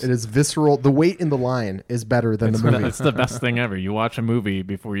slaps. It is visceral. The wait in the line is better than the movie. It's the best thing ever. You watch a movie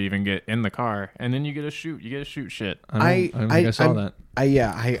before you even get in the car, and then you get to shoot. You get to shoot shit. I don't think I saw that.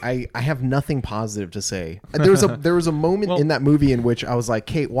 I have nothing positive to say. There was a moment Well- in that movie in which I was like,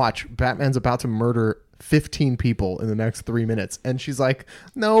 Kate, watch, Batman's about to murder 15 people in the next 3 minutes. And she's like,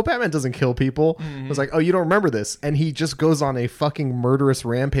 no, Batman doesn't kill people. I was like, oh, you don't remember this. And he just goes on a fucking murderous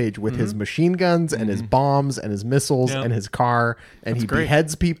rampage with his machine guns and his bombs and his missiles Yep. and his car. And he great.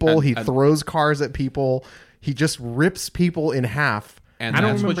 beheads people. He And- throws cars at people. He just rips people in half. And I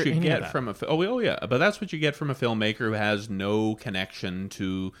don't that's what remember you any of get that. from oh yeah, but that's what you get from a filmmaker who has no connection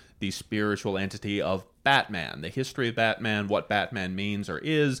to the spiritual entity of Batman, the history of Batman, what Batman means or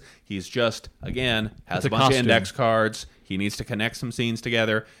is. He's just, again, has It's a a bunch costume. of index cards. He needs to connect some scenes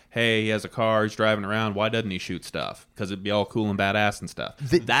together. Hey, he has a car. He's driving around. Why doesn't he shoot stuff? Because it'd be all cool and badass and stuff.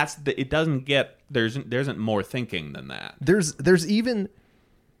 It doesn't get. There isn't more thinking than that. There's even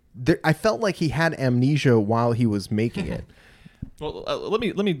I felt like he had amnesia while he was making it. Well, let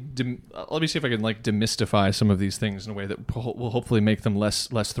me see if I can like demystify some of these things in a way that will hopefully make them less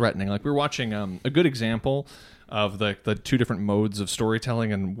threatening. Like we're watching a good example of the two different modes of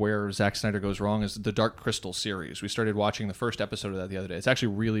storytelling and where Zack Snyder goes wrong is the Dark Crystal series. We started watching the first episode of that the other day. It's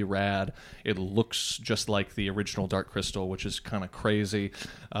actually really rad. It looks just like the original Dark Crystal, which is kind of crazy.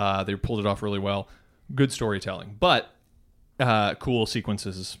 They pulled it off really well. Good storytelling, but cool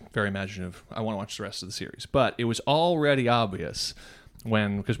sequences, very imaginative. I want to watch the rest of the series. But it was already obvious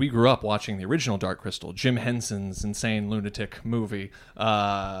because we grew up watching the original Dark Crystal, Jim Henson's insane lunatic movie.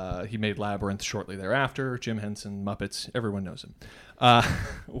 He made Labyrinth shortly thereafter. Jim Henson, Muppets, everyone knows him.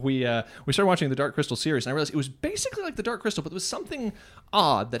 We started watching the Dark Crystal series, and I realized it was basically like the Dark Crystal, but there was something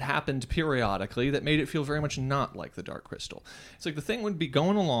odd that happened periodically that made it feel very much not like the Dark Crystal. It's like the thing would be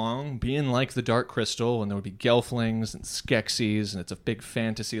going along, being like the Dark Crystal, and there would be Gelflings and Skeksis, and it's a big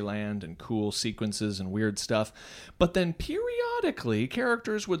fantasy land and cool sequences and weird stuff. But then periodically,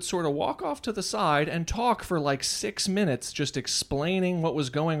 characters would sort of walk off to the side and talk for like 6 minutes, just explaining what was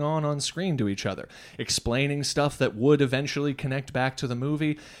going on screen to each other, explaining stuff that would eventually connect back to the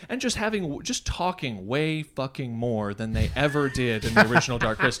movie, and just talking way fucking more than they ever did in the original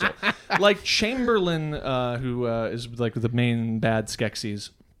Dark Crystal. Like Chamberlain, who is like the main bad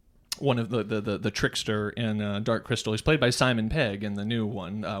Skeksis, one of the trickster in Dark Crystal. He's played by Simon Pegg in the new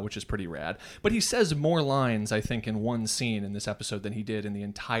one, which is pretty rad. But he says more lines, I think, in one scene in this episode than he did in the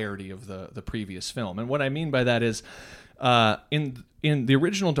entirety of the previous film. And what I mean by that is, in the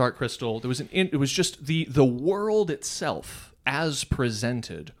original Dark Crystal, it was just the world itself as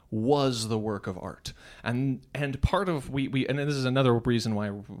presented was the work of art, and part of we and this is another reason why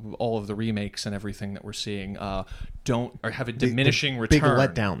all of the remakes and everything that we're seeing don't or have a diminishing return.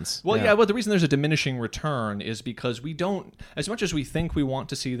 Big letdowns. Well, yeah. Well, the reason there's a diminishing return is because we don't, as much as we think we want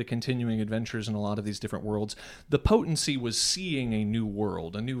to see the continuing adventures in a lot of these different worlds, the potency was seeing a new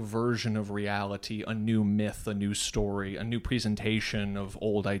world, a new version of reality, a new myth, a new story, a new presentation of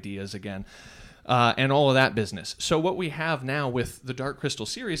old ideas again. And all of that business. So what we have now with the Dark Crystal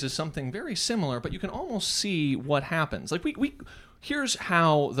series is something very similar, but you can almost see what happens. Like here's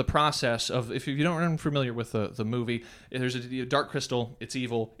how the process of, if you don't, unfamiliar with the movie, there's a Dark Crystal. It's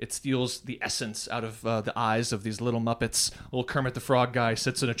evil. It steals the essence out of the eyes of these little Muppets. Little Kermit the Frog guy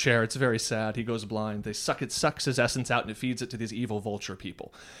sits in a chair. It's very sad. He goes blind. It sucks his essence out and it feeds it to these evil vulture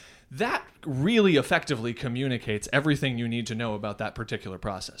people. That really effectively communicates everything you need to know about that particular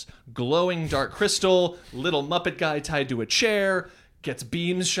process. Glowing dark crystal, little Muppet guy tied to a chair, gets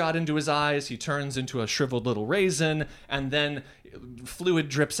beams shot into his eyes, he turns into a shriveled little raisin, and then fluid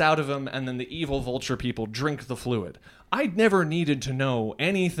drips out of him, and then the evil vulture people drink the fluid. I never needed to know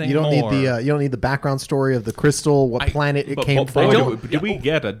anything You don't more. need you don't need the background story of the crystal, what planet it came from. Did we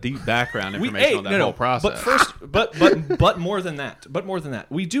get a deep background information on that whole process? But more than that,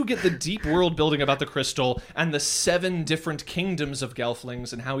 we do get the deep world building about the crystal and the 7 different kingdoms of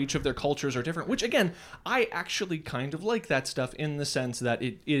Gelflings and how each of their cultures are different, which again, I actually kind of like that stuff in the sense that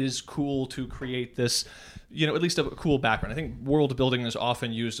it is cool to create this, at least a cool background. I think world building is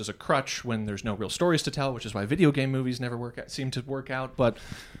often used as a crutch when there's no real stories to tell, which is why video game movies never seem to work out, but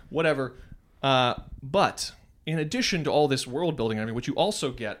whatever. But in addition to all this world building, what you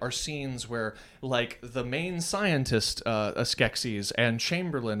also get are scenes where, like, the main scientist, Skeksis, and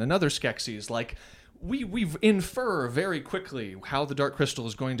Chamberlain and other Skeksis, like, we infer very quickly how the Dark Crystal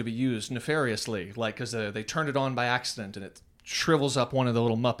is going to be used nefariously, like, because they turned it on by accident and it shrivels up one of the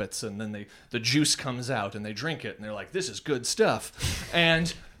little Muppets, and then the juice comes out, and they drink it, and they're like, "This is good stuff."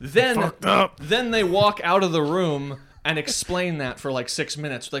 And then they walk out of the room and explain that for like 6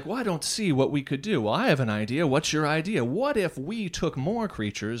 minutes. Like, well, I don't see what we could do. Well, I have an idea. What's your idea? What if we took more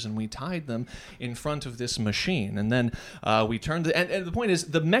creatures and we tied them in front of this machine? And then we turned... And the point is,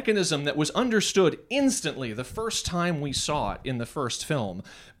 the mechanism that was understood instantly the first time we saw it in the first film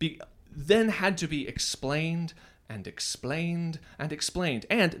then had to be explained and explained and explained.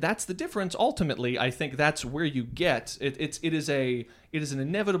 And that's the difference. Ultimately, I think that's where you get... It is an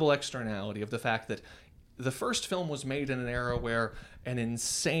inevitable externality of the fact that the first film was made in an era where an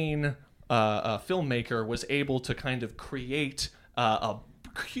insane filmmaker was able to kind of create a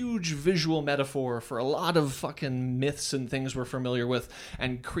huge visual metaphor for a lot of fucking myths and things we're familiar with,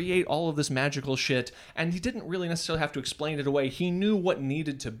 and create all of this magical shit, and he didn't really necessarily have to explain it away. He knew what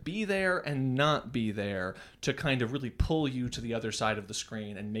needed to be there and not be there to kind of really pull you to the other side of the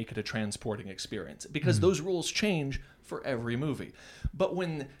screen and make it a transporting experience, because those rules change for every movie. But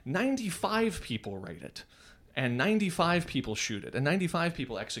when 95 people write it, and 95 people shoot it, and 95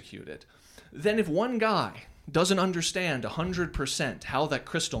 people execute it, then if one guy doesn't understand 100% how that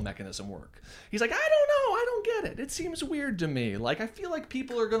crystal mechanism works, he's like, I don't know, I don't get it. It seems weird to me. Like, I feel like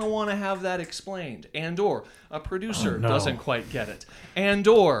people are going to want to have that explained. And or a producer doesn't quite get it. And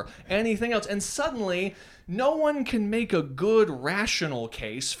or anything else. And suddenly... no one can make a good, rational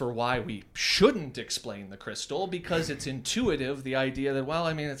case for why we shouldn't explain the crystal, because it's intuitive, the idea that, well,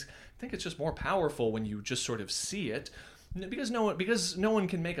 I mean, I think it's just more powerful when you just sort of see it. Because no one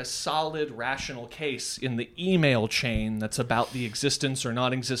can make a solid, rational case in the email chain that's about the existence or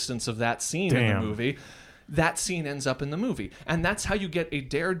non-existence of that scene in the movie. That scene ends up in the movie. And that's how you get a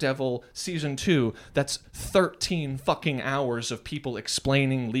Daredevil season 2 that's 13 fucking hours of people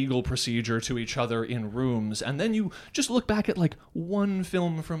explaining legal procedure to each other in rooms. And then you just look back at like one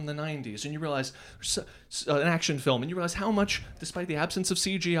film from the 90s and you realize, an action film, and you realize how much, despite the absence of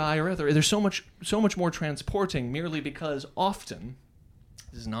CGI or other, there's so much more transporting, merely because often,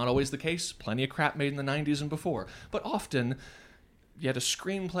 this is not always the case, plenty of crap made in the 90s and before, but often... you had a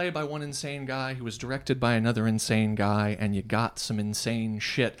screenplay by one insane guy who was directed by another insane guy, and you got some insane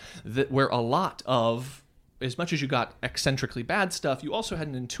shit where a lot of, as much as you got eccentrically bad stuff, you also had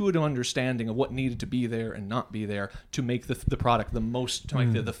an intuitive understanding of what needed to be there and not be there to make the product the most, to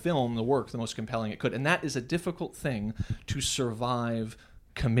make the film, the work, the most compelling it could. And that is a difficult thing to survive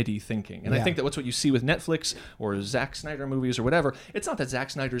committee thinking. And I think that's what you see with Netflix or Zack Snyder movies or whatever. It's not that Zack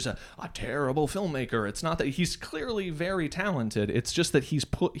Snyder's a terrible filmmaker. It's not that he's clearly very talented. It's just that he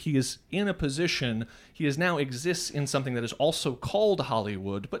is in a position, he is now exists in something that is also called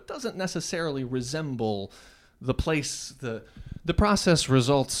Hollywood, but doesn't necessarily resemble the place. The process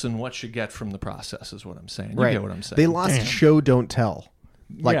results in what you get from the process is what I'm saying. You get what I'm saying. They lost show, don't tell.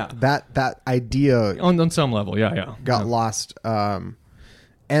 Like that idea on some level, got lost.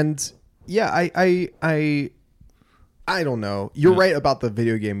 And yeah, I don't know. You're right about the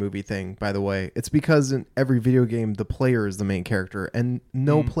video game movie thing, by the way. It's because in every video game, the player is the main character, and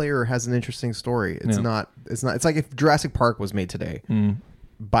no player has an interesting story. It's not. It's like if Jurassic Park was made today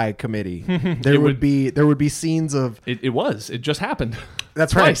by a committee, there would be scenes of. It just happened.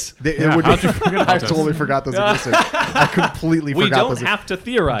 That's Twice. right. I totally forgot those existed. I completely forgot those. We don't have to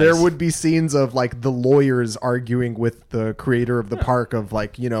theorize. There would be scenes of like the lawyers arguing with the creator of the park of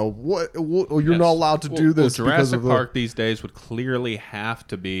like, you know, what you're not allowed to do this. Well, Jurassic Park these days would clearly have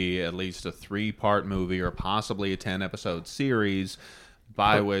to be at least a 3-part movie or possibly a 10-episode series,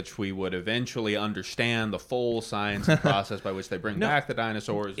 by which we would eventually understand the full science process by which they bring back the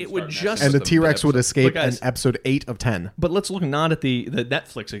dinosaurs. And the T-Rex would escape in episode 8 of 10. But let's look not at the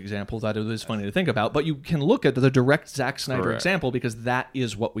Netflix example, that it is funny to think about, but you can look at the direct Zack Snyder example, because that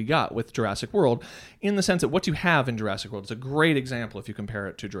is what we got with Jurassic World, in the sense that what you have in Jurassic World is a great example if you compare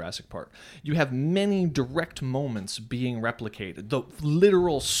it to Jurassic Park. You have many direct moments being replicated. The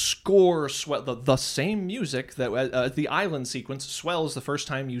literal score, the same music that the island sequence swells the first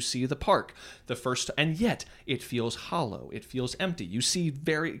time you see the park, and yet it feels hollow, it feels empty. You see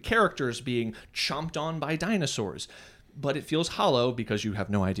characters being chomped on by dinosaurs, but it feels hollow because you have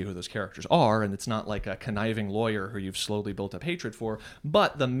no idea who those characters are, and it's not like a conniving lawyer who you've slowly built up hatred for.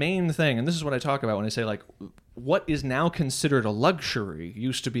 But the main thing, and this is what I talk about when I say, like, what is now considered a luxury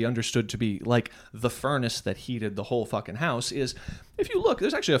used to be understood to be like the furnace that heated the whole fucking house. Is, if you look,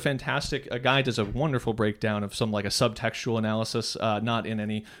 there's actually a guy does a wonderful breakdown of some like a subtextual analysis, not in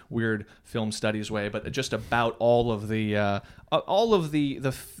any weird film studies way, but just about all of the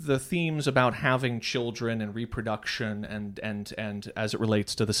themes about having children and reproduction and as it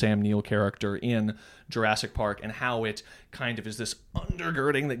relates to the Sam Neill character in Jurassic Park, and how it kind of is this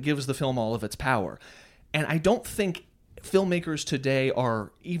undergirding that gives the film all of its power. And I don't think filmmakers today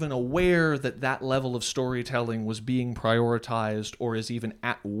are even aware that that level of storytelling was being prioritized or is even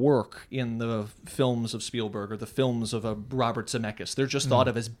at work in the films of Spielberg or the films of Robert Zemeckis. They're just thought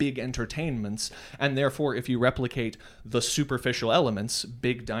of as big entertainments, and therefore if you replicate the superficial elements,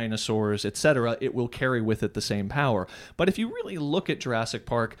 big dinosaurs, etc., it will carry with it the same power. But if you really look at Jurassic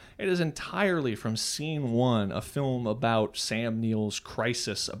Park, it is entirely from scene one a film about Sam Neill's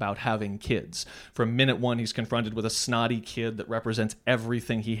crisis about having kids. From minute one, he's confronted with a snotty kid that represents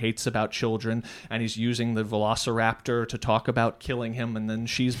everything he hates about children, and he's using the velociraptor to talk about killing him, and then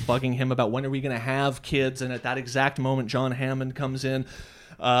she's bugging him about when are we going to have kids, and at that exact moment John Hammond comes in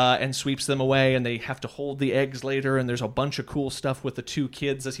and sweeps them away, and they have to hold the eggs later, and there's a bunch of cool stuff with the two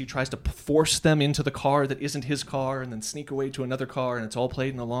kids as he tries to force them into the car that isn't his car and then sneak away to another car, and it's all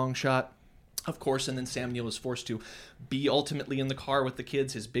played in a long shot. Of course, and then Sam Neill is forced to be ultimately in the car with the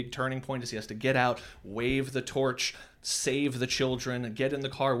kids. His big turning point is he has to get out, wave the torch, save the children, get in the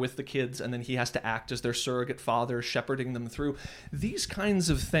car with the kids, and then he has to act as their surrogate father, shepherding them through. These kinds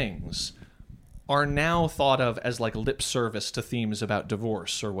of things are now thought of as like lip service to themes about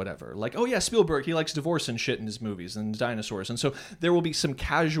divorce or whatever. Like, oh yeah, Spielberg, he likes divorce and shit in his movies and dinosaurs. And so there will be some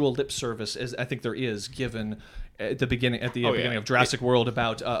casual lip service, as I think there is, given at the beginning of Jurassic World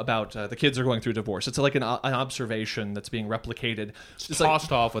about the kids are going through divorce. It's like an observation that's being replicated. It's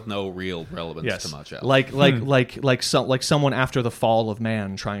tossed off with no real relevance to much else. Like someone after the fall of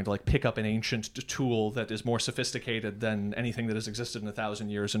man trying to like pick up an ancient tool that is more sophisticated than anything that has existed in 1,000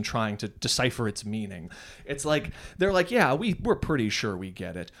 years and trying to decipher its meaning. It's like they're like, yeah, we're pretty sure we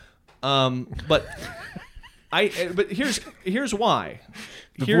get it, but. But here's why.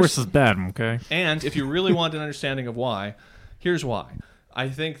 Divorce is bad, okay? And if you really want an understanding of why, here's why. I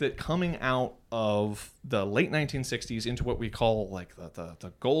think that coming out of the late 1960s into what we call like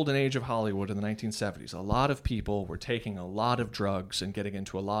the golden age of Hollywood in the 1970s, a lot of people were taking a lot of drugs and getting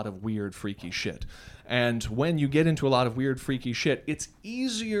into a lot of weird, freaky shit. And when you get into a lot of weird, freaky shit, it's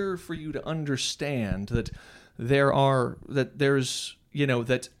easier for you to understand that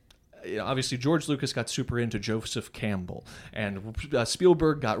obviously George Lucas got super into Joseph Campbell, and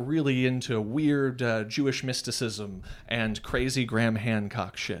Spielberg got really into weird Jewish mysticism and crazy Graham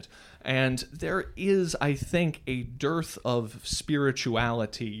Hancock shit. And there is, I think, a dearth of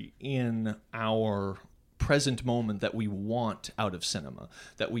spirituality in our present moment that we want out of cinema,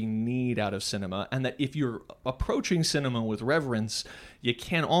 that we need out of cinema, and that if you're approaching cinema with reverence, you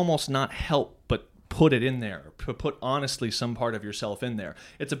can almost not help but put it in there, put honestly some part of yourself in there.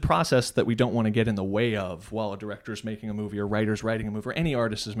 It's a process that we don't want to get in the way of while a director's making a movie or writer's writing a movie or any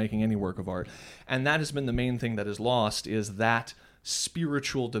artist is making any work of art. And that has been the main thing that is lost, is that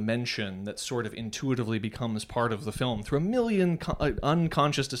spiritual dimension that sort of intuitively becomes part of the film through a million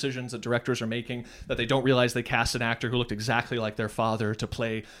unconscious decisions that directors are making, that they don't realize they cast an actor who looked exactly like their father to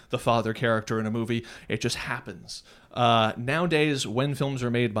play the father character in a movie. It just happens. Nowadays, when films are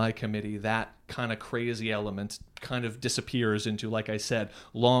made by committee, that kind of crazy element kind of disappears into, like I said,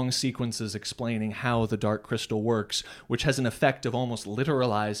 long sequences explaining how the Dark Crystal works, which has an effect of almost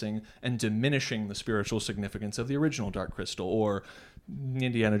literalizing and diminishing the spiritual significance of the original Dark Crystal or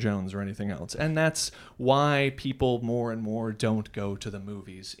Indiana Jones or anything else. And that's why people more and more don't go to the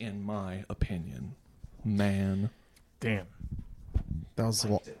movies, in my opinion. Man. Damn. That was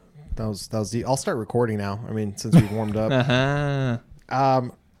the. I'll start recording now. I mean, since we've warmed up.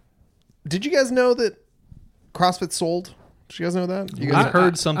 Did you guys know that CrossFit sold? Did you guys know that? You guys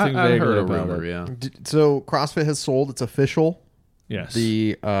heard something vaguely heard a about rumor, it. yeah. So CrossFit has sold. It's official. Yes.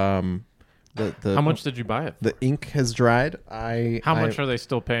 The How much did you buy it? The ink has dried. How much are they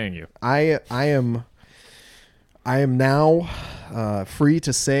still paying you? I am now free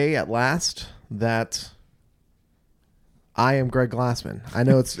to say at last that I am Greg Glassman. I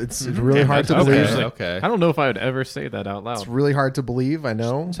know it's really hard to believe. Okay. I don't know if I would ever say that out loud. It's really hard to believe. I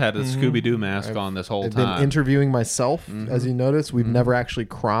know. Just had a Scooby-Doo mask on this whole I've time. been interviewing myself, as you notice. We've never actually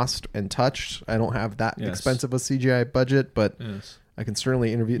crossed and touched. I don't have that expensive a CGI budget, but I can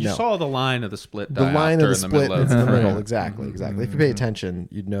certainly interview. You saw the line of the split. The line of the diopter in split middle is in the middle. frame. Exactly. If you pay attention,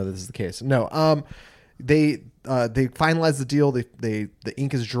 you'd know this is the case. No, they they finalized the deal. The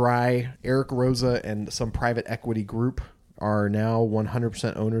ink is dry. Eric Rosa and some private equity group are now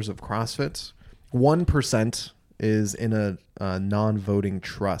 100% owners of CrossFit. 1% is in a non-voting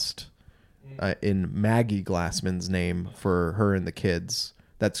trust in Maggie Glassman's name for her and the kids.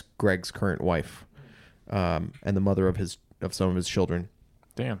 That's Greg's current wife, and the mother of some of his children.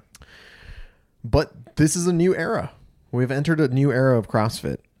 Damn. But this is a new era. We've entered a new era of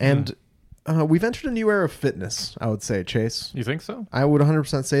CrossFit, and we've entered a new era of fitness, I would say, Chase. You think so? I would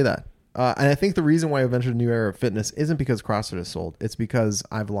 100% say that. And I think the reason why I've entered a new era of fitness isn't because CrossFit is sold. It's because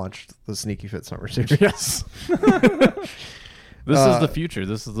I've launched the Sneaky Fit Summer Series. Yes. This is the future.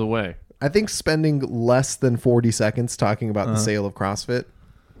 This is the way. I think spending less than 40 seconds talking about the sale of CrossFit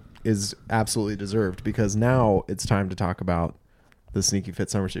is absolutely deserved, because now it's time to talk about the Sneaky Fit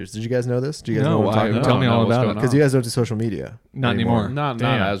Summer Series. Did you guys know this? Do you guys know what I'm talking about? Tell me all about it. Because you guys don't do social media. Not anymore. Not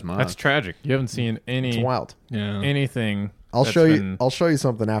Damn, as much. That's tragic. You haven't seen It's wild. Yeah. anything. I'll that's show you. been- I'll show you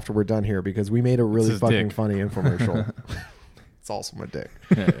something after we're done here, because we made a really his fucking dick. funny infomercial. It's also my dick.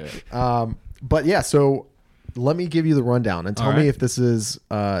 Yeah. But yeah, so let me give you the rundown and tell All me right. if this is.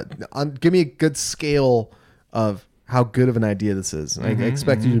 Give me a good scale of how good of an idea this is. I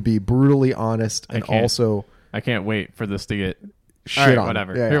expect you to be brutally honest and can't. also I can't wait for this to get shit all right, on.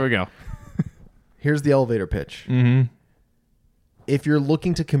 whatever. Yeah, Here yeah. we go. Here's the elevator pitch. Mm-hmm. If you're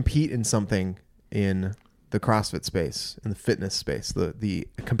looking to compete in something in the CrossFit space, in the fitness space, the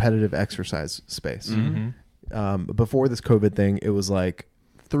competitive exercise space, before this COVID thing, it was like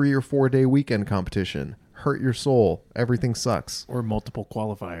 3 or 4 day weekend competition. Hurt your soul. Everything sucks. Or multiple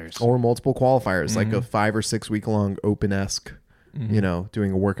qualifiers. Or multiple qualifiers, like a 5 or 6 week long open-esque,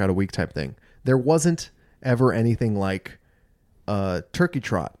 doing a workout a week type thing. There wasn't ever anything like a turkey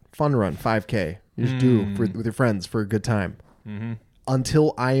trot, fun run, 5K. You just do with your friends for a good time.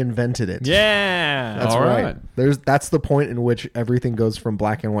 Until I invented it. Yeah. That's All right. That's the point in which everything goes from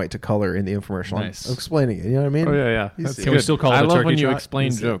black and white to color in the infomercial. Nice. I'm explaining it. You know what I mean? Oh yeah. You That's see Can we it. still call it I a love turkey when you trot? explain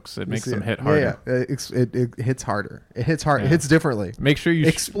You see jokes. It You makes see them it. hit harder. Yeah. It hits harder. It hits hard. Yeah. It hits differently. Make sure you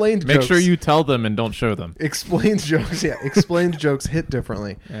Explained Make sure jokes. you tell them and don't show them. Explained jokes. Yeah. Explained jokes hit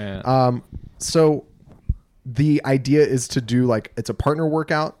differently. Yeah. So the idea is to do like, it's a partner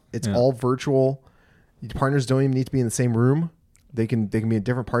workout. It's all virtual. Partners don't even need to be in the same room. They can be in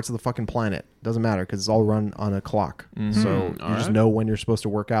different parts of the fucking planet. Doesn't matter, because it's all run on a clock. So you just know when you're supposed to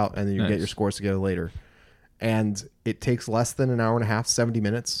work out, and then you get your scores together later. And it takes less than an hour and a half, 70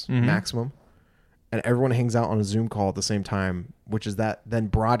 minutes maximum. And everyone hangs out on a Zoom call at the same time, which is that then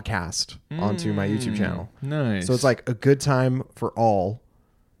broadcast onto my YouTube channel. Nice. So it's like a good time for all.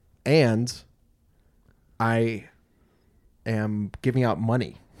 And I am giving out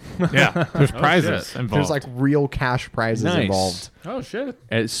money. Yeah, there's prizes involved. There's like real cash prizes Nice. involved. oh shit.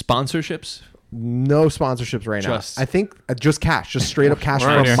 Sponsorships. No sponsorships right Just- now. I think just cash, just straight up cash We're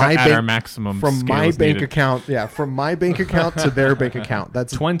from already my at our bank, maximum. from my scales bank needed. account. Yeah, from my bank account to their bank account.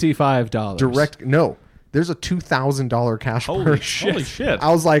 That's $25. direct. No, there's a $2,000 cash Holy purse. shit. Holy shit.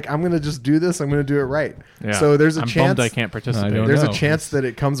 I was like, I'm gonna just do this. I'm gonna do it right. Yeah. So there's a I'm chance. bummed I can't participate. I don't There's know. a chance that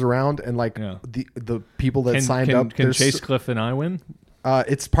it comes around and like Yeah. the people that Can, signed can, up. can there's- Chase Cliff and I win?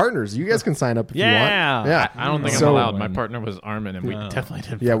 It's partners. You guys can sign up if Yeah. you want. Yeah. I don't think So- I'm allowed. My partner was Armin, and we No. definitely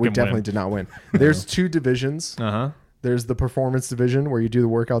didn't. Yeah, we fucking definitely win. did not win. There's 2 divisions. Uh-huh. There's the performance division where you do the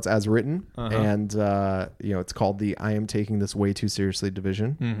workouts as written, and it's called the I am taking this way too seriously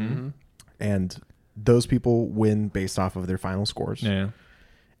division. Mm-hmm. And those people win based off of their final scores. Yeah.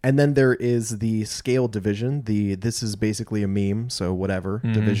 And then there is the scale division, the this is basically a meme, so whatever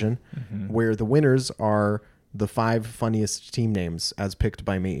division, where the winners are the 5 funniest team names as picked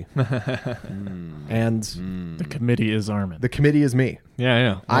by me. And The committee is Armin. the committee is me. Yeah, yeah.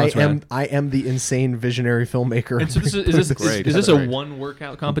 Well, I that's am rad. I am the insane visionary filmmaker. And so this is this a one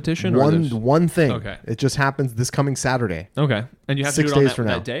workout competition? or there's- one thing. Okay. It just happens this coming Saturday. Okay. And you have 6 to do it on days from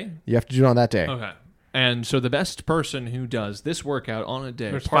now. that day? You have to do it on that day. Okay. And so the best person who does this workout on a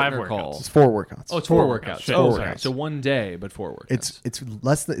day, There's partner 5 call. workouts. It's 4 workouts. Oh, it's 4 Four workouts. workouts. Shit. Oh, Four sorry. workouts. So one day, but 4 workouts. It's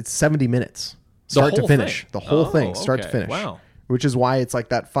less than 70 minutes. Start to whole finish. thing? The whole Oh, thing, start to okay. finish. Wow. Which is why it's like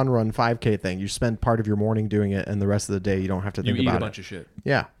that fun run 5K thing. You spend part of your morning doing it, and the rest of the day you don't have to You think eat about a it. bunch of shit.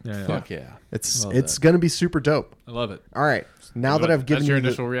 Yeah, Yeah, yeah. Fuck yeah. it's Love it's that. gonna be super dope. I love it. All right, now that I've given That's your you the-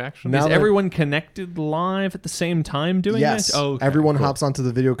 initial reaction. now Is that- everyone connected live at the same time doing yes, this? Oh, okay, everyone cool. hops onto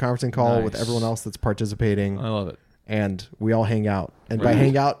the video conferencing call with Nice. everyone else that's participating. I love it. And we all hang out. And by Right.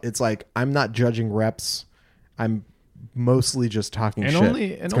 hang out, it's like I'm not judging reps. I'm mostly just talking and shit. only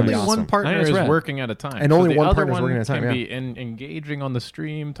It's gonna be one awesome. partner Nice, is rad. working at a time, And only the one other partner's working at a time, Can yeah. be engaging on the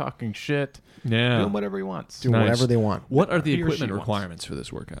stream, talking shit, Yeah. doing whatever he wants. doing Nice. whatever they want. What are the He or she equipment wants. requirements for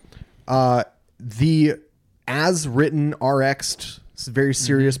this workout? The as written RX, very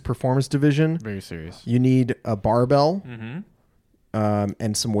serious performance division. Very serious. You need a barbell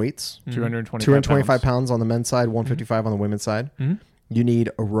and some weights. 225 pounds on the men's side, 155 on the women's side. You need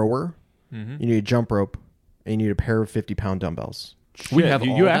a rower. You need a jump rope, and you need a pair of 50-pound dumbbells. We have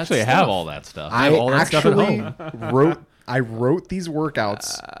you all that actually stuff. have all that stuff. I all that stuff at actually wrote these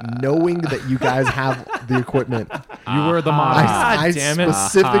workouts knowing that you guys have the equipment. You were the model. I damn it.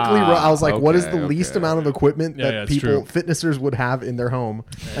 specifically wrote, I was like, what is Okay, the least okay. amount of equipment Yeah, that it's people, true. fitnessers would have in their home?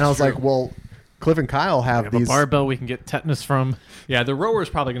 And I was like, well, Cliff and Kyle have The these. barbell we can get tetanus from. Yeah, the rower is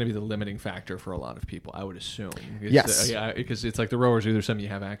probably going to be the limiting factor for a lot of people, I would assume. Yes. Yeah, because it's like the rower is either something you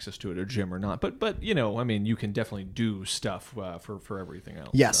have access to at a gym or not. But you know, I mean, you can definitely do stuff for everything else.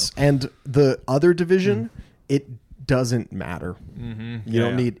 Yes. so. And the other division, it doesn't matter. You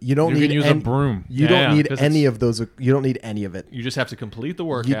don't need You can use a broom. You Yeah, don't need 'cause any of those. You don't need any of it. You just have to complete the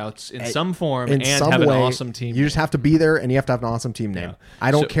workouts in some form In and some have way, an awesome team. You just have to be there, and you have to have an awesome team name. Yeah.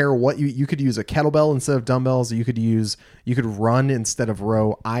 I don't So- care what you could use a kettlebell instead of dumbbells. You could run instead of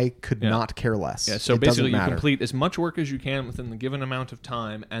row. I could not care less. Yeah, so It doesn't basically you matter. complete as much work as you can within the given amount of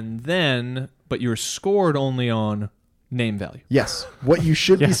time, and then, but you're scored only on name value. Yes, what you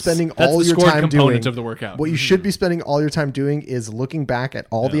should be Yes. spending That's all the your scored time component doing of the workout. What you should be spending all your time doing is looking back at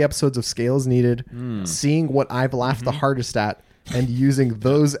all the episodes of Scales Needed, seeing what I've laughed the hardest at, and using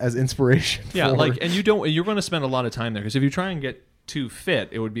those as inspiration. Yeah, for- like, and you're going to spend a lot of time there because if you try and get too fit,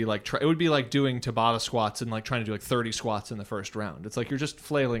 it would be like doing Tabata squats and like trying to do like 30 squats in the first round. It's like you're just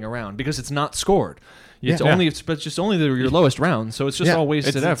flailing around because it's not scored. It's Yeah. only it's just only your lowest round, so it's just Yeah. all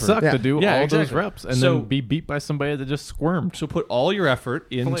wasted It effort. sucked Yeah. to do Yeah, all exactly. those reps and So- then be beat by somebody that just squirmed. So put all your effort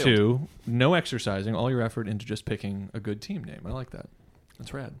into no exercising, all your effort into just picking a good team name. I like that.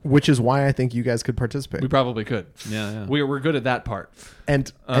 That's rad. which is why I think you guys could participate. We probably could. Yeah. We're good at that part.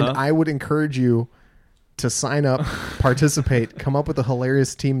 And I would encourage you to sign up, participate, come up with a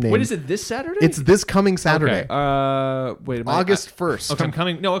hilarious team name. Wait, is it this Saturday? It's this coming Saturday, Okay. Wait. August 1st. Okay, I'm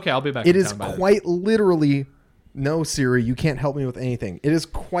coming. No, okay, I'll be back. It in is town by then. quite literally. No, Siri, you can't help me with anything. It is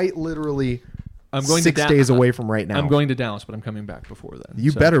quite literally I'm going 6 to days away from right now. I'm going to Dallas, but I'm coming back before then.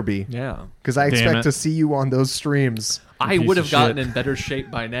 You so- better be, Yeah. because I Damn expect it. to see you on those streams. I piece would of have gotten shit. in better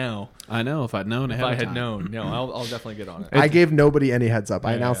shape by now I know. If I'd known if ahead I of had time. known. No, I'll definitely get on it. I gave nobody any heads up.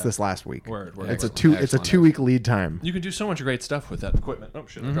 I Yeah, announced yeah. this last week. Word. It's a Excellent, it's a excellent, 2-week lead time. You can do so much great stuff with that equipment. Oh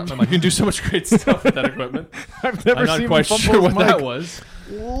shit! I dropped my mic. You can do so much great stuff with that equipment. I've never I'm not seen quite him sure fumble what his that mic. was.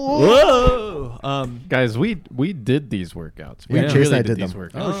 Whoa! Guys, we did these workouts. We Yeah, Chase and I did these them.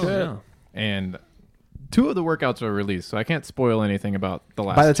 workouts. Oh, yeah. And 2 of the workouts are released, so I can't spoil anything about the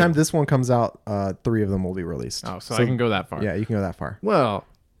last. By the time 2. this one comes out, 3 of them will be released. Oh, so I can go that far. Yeah, you can go that far. Well,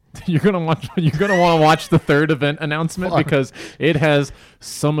 you're gonna want to watch the 3rd event announcement because it has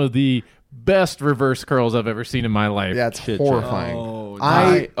some of the best reverse curls I've ever seen in my life. Yeah, it's Shit, horrifying.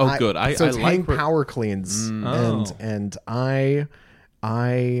 Oh, good. So I it's like hang where- power cleans, Oh. and I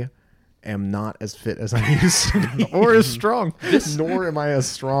am not as fit as I used to be, or as strong. nor am I as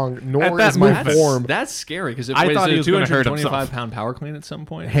strong, nor At that is my movement. form. That's scary because I thought he was gonna hurt 225-pound power clean at some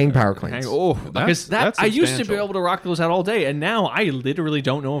point. Hang power cleans. Because that's I used to be substantial. able to rock those out all day, and now I literally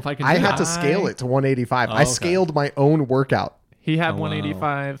don't know if I can. I do had it. to scale it to 185. I okay. scaled my own workout, He had wow.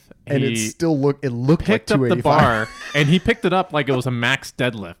 185, and he it still looked like picked up 285. the bar, and he picked it up like it was a max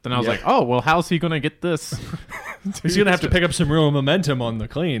deadlift. And I was Yeah. like, oh, well, how's he gonna get this? He's gonna have to pick up some real momentum on the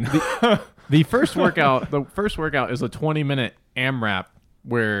clean. The first workout is a 20-minute AMRAP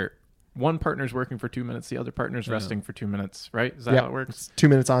where one partner's working for 2 minutes, the other partner's resting for 2 minutes, right? Is that Yeah, how it works? it's 2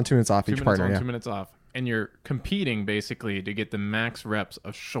 minutes on, 2 minutes off 2 each minutes partner. on, Yeah. 2 minutes off. And you're competing basically to get the max reps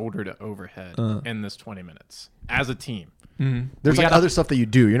of shoulder to overhead in this 20 minutes as a team. There's We like gotta- other stuff that you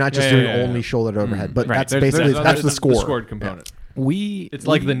do. You're not just Yeah, doing yeah, yeah. only shoulder to overhead, but Right. that's There's basically other- that's the score. The scored component. It's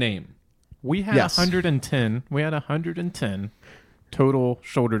like the name. We had Yes. 110. We had 110 total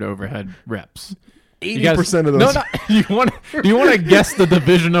shoulder to overhead reps. 80% of those. No, you want to guess the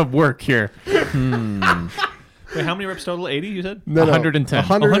division of work here? Wait, how many reps total? 80, you said? No, 110.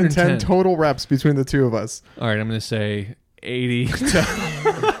 110 110 total reps between the two of us. All right, I'm going to say 80 to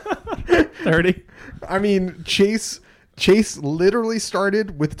 30. I mean, Chase literally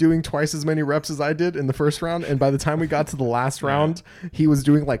started with doing twice as many reps as I did in the first round, and by the time we got to the last round, he was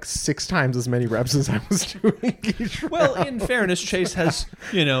doing like 6 times as many reps as I was doing each Well, round. in fairness, Chase has,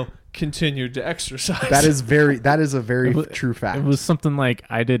 continued to exercise. That is a very true fact. It was something like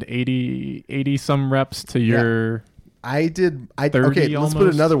I did 80 some reps to your okay, let's 30 put it almost?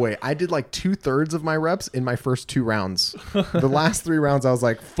 another way. I did like 2/3 of my reps in my first 2 rounds. The last 3 rounds, I was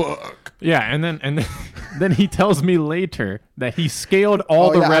like, fuck. Yeah, and then then he tells me later that he scaled all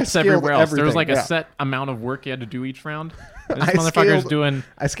Oh, the yeah, I reps scaled everywhere else. There was everything, like yeah. a set amount of work he had to do each round. And this I motherfucker's scaled- doing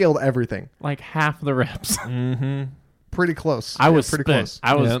I scaled everything. like half the reps. Pretty close. I was pretty spent. close.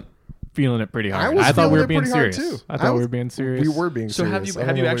 I was Yep. feeling it pretty hard. was I thought we feeling were it being pretty hard, serious. too. I thought we were being serious. We were being So serious.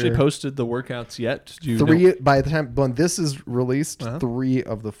 have you actually posted the workouts yet? Do you know? 3 by the time when this is released, Uh-huh. 3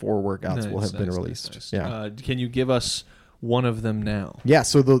 of the 4 workouts will have been Nice, released. nice. Yeah. Can you give us one of them now? Yeah,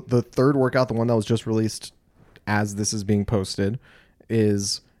 so the third workout, the one that was just released as this is being posted,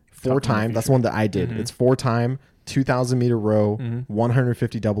 is 4 Top of the time. That's the one that I did. It's 4 time, 2,000 meter row,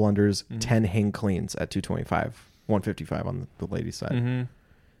 150 double unders, 10 hang cleans at 225, 155 on the ladies' side.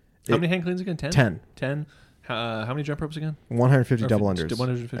 How many hang cleans again? 10? 10. 10. How many jump ropes again? 150 Or double 50 unders.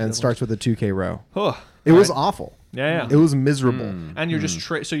 150 and double it starts with a 2K row. Oh, It was right. awful. Yeah, yeah. It was miserable. And you're just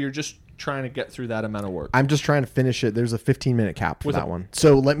so you're just trying to get through that amount of work. I'm just trying to finish it. There's a 15-minute cap for With that a- one.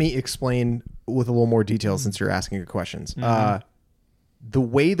 So let me explain with a little more detail since you're asking your questions. The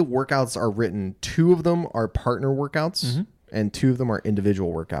way the workouts are written, 2 of them are partner workouts and 2 of them are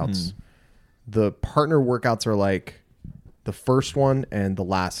individual workouts. The partner workouts are like the first one and the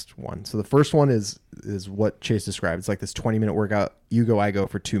last one. So the first one is what Chase described. It's like this 20-minute workout. You go, I go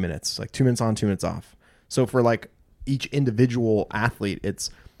for 2 minutes, like 2 minutes on, 2 minutes off. So for like each individual athlete,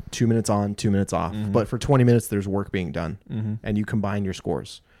 it's 2 minutes on, 2 minutes off. But for 20 minutes, there's work being done and you combine your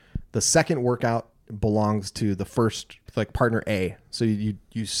scores. The second workout belongs to the first, like partner A. So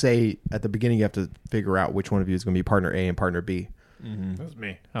you say at the beginning, you have to figure out which one of you is going to be partner A and partner B. That was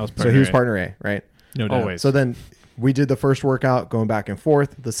me. I was So he was partner A, right? No doubt. Always. So then we did the first workout going back and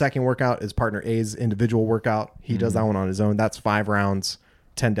forth. The second workout is partner A's individual workout. He does that one on his own. That's 5 rounds,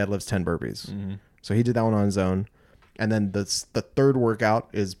 10 deadlifts, 10 burpees. So he did that one on his own. And then the third workout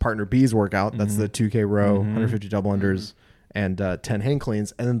is partner B's workout. That's the 2K row, 150 double unders, and 10 hang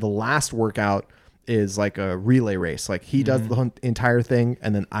cleans. And then the last workout is like a relay race. Like he does the entire thing,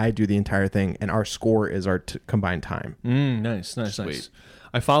 and then I do the entire thing, and our score is our combined time. Nice.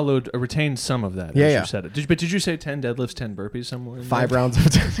 I retained some of that. Yeah, as yeah. You said it. Did you say 10 deadlifts, 10 burpees somewhere? In 5 there? rounds of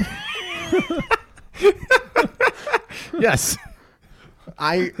 10. yes.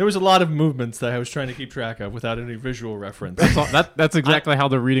 There was a lot of movements that I was trying to keep track of without any visual reference. That's exactly how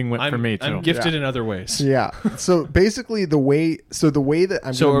the reading went I'm, for me too. I'm gifted in other ways. Yeah. So basically the way that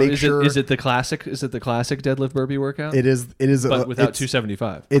I'm So going to make sure is it the classic deadlift burpee workout? it is but without it's,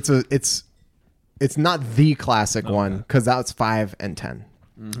 275. it's not the classic one because that's 5 and 10.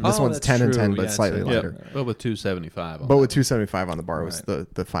 This Oh, one's that's 10 and true. 10, but Yeah, slightly it's- lighter. But with 275. But with 275 on the bar was the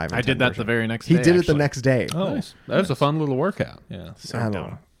 5 and 10 I did that version. the very next He day. did it actually. the next day. Oh, Nice. That was a fun little workout. yeah. So I don't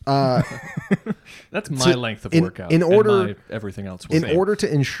dumb. know. That's my So length of in- workout. in and order- my everything else. In was order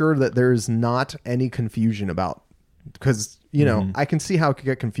to ensure that there's not any confusion about, because I can see how it could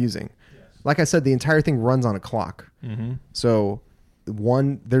get confusing. Like I said, the entire thing runs on a clock. So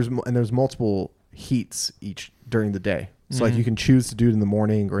there's multiple heats each during the day. So like you can choose to do it in the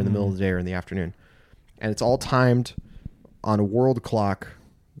morning or in the middle of the day or in the afternoon, and it's all timed on a world clock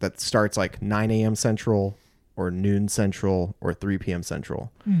that starts like 9 a.m. Central or noon Central or 3 p.m. Central.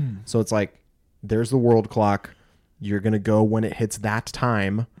 So it's like there's the world clock. You're going to go when it hits that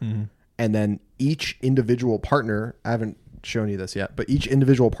time. And then each individual partner, I haven't shown you this yet, but each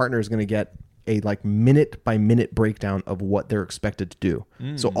individual partner is going to get a like minute by minute breakdown of what they're expected to do.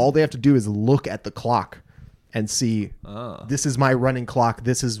 So all they have to do is look at the clock and see this is my running clock.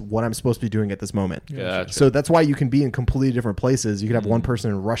 This is what I'm supposed to be doing at this moment. Gotcha. So that's why you can be in completely different places. You could have one person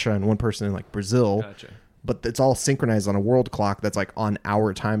in Russia and one person in like Brazil, Gotcha. but it's all synchronized on a world clock that's like on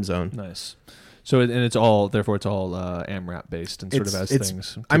our time zone. Nice. So it's all AMRAP based and sort of as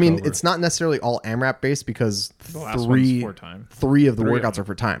things. I mean, took over. it's not necessarily all AMRAP based because The last one's for time. 3 of the Three of workouts them. are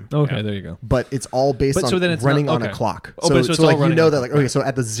for time. Okay, Yeah. there you go. But it's all based But on so then it's running not- on a okay. clock. Oh, So, but so it's so all like you running know on that a like clock. okay, so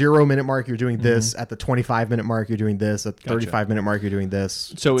at the 0 minute mark you're doing this, at the 25 minute mark you're doing this, at the 35 minute mark you're doing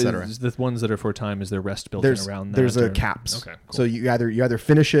this, So etc. is the ones that are for time, is there rest built There's in around that? there's a or- caps. Okay, cool. So you either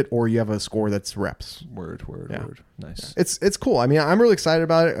finish it or you have a score that's reps. Word. Yeah. Nice. It's cool. I mean, I'm really excited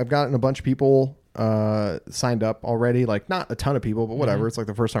about it. I've gotten a bunch of people signed up already. Like not a ton of people, but whatever. It's like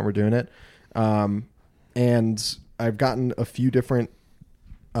the first time we're doing it. And I've gotten a few different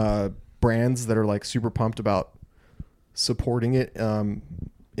brands that are like super pumped about supporting it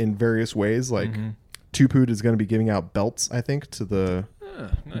in various ways. Like Tupood is going to be giving out belts, I think, to the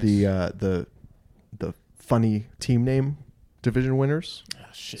Nice. the funny team name division winners. Oh,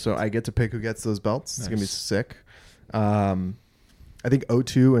 shit. So I get to pick who gets those belts. It's gonna be Nice. sick. I think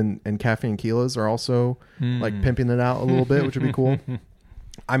O2 and Caffeine Kilos are also like pimping it out a little bit, which would be cool.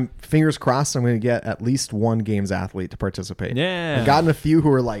 I'm fingers crossed I'm going to get at least one games athlete to participate. Yeah. I've gotten a few who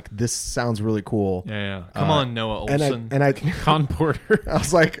are like, this sounds really cool. Yeah. Come on, Noah And Olson. I Con Porter. I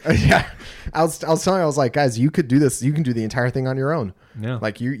was like, yeah, I was telling you, I was like, guys, you could do this. You can do the entire thing on your own. Yeah.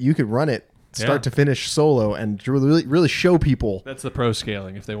 Like you could run it start Yeah. to finish solo and really show people. That's the pro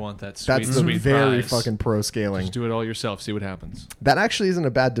scaling if they want that sweet, That's the sweet very prize. fucking pro scaling. Just do it all yourself. See what happens. That actually isn't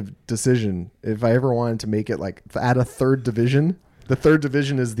a bad decision. If I ever wanted to make it like add a third division, the third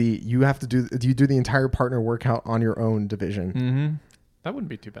division is you have to do the entire partner workout on your own division. Mm-hmm. That wouldn't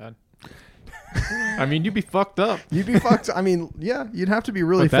be too bad. I mean, you'd be fucked up. You'd be fucked. I mean, yeah, you'd have to be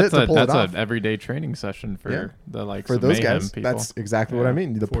really But fit to pull it that's off. an everyday training session for Yeah. the likes For of those Mayhem guys, people. that's exactly what I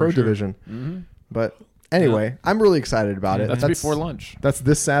mean. The for pro sure. division. Mm-hmm. But anyway, I'm really excited about it. That's before lunch. That's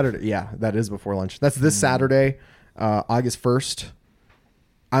this Saturday. Yeah, that is before lunch. That's this Saturday, August 1st.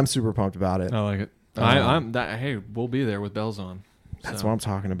 I'm super pumped about it. I like it. I'm that. Hey, we'll be there with bells on. That's So. what I'm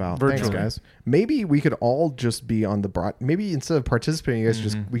talking about. Virtually. Thanks, guys. Maybe we could all just be on the broad. Maybe instead of participating, you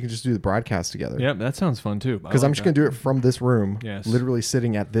guys we can just do the broadcast together. Yep, that sounds fun too. Because I'm just gonna do it from this room. Yes. Literally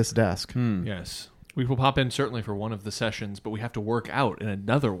sitting at this desk. Yes. We will pop in certainly for one of the sessions, but we have to work out in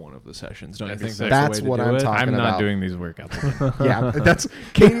another one of the sessions. Don't you think That's the way what to do I'm it? talking I'm not about. doing these workouts. Yeah, that's.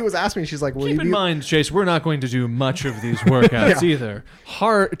 Katie was asking me. She's like, "Will you Keep in be?" mind, Chase, we're not going to do much of these workouts either.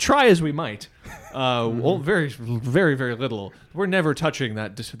 Try as we might. Well, very, very, very little. We're never touching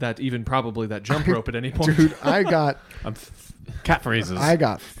that even probably that jump rope at any point. Dude, I got Cat phrases.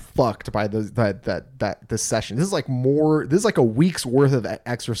 fucked by this session. This is like a week's worth of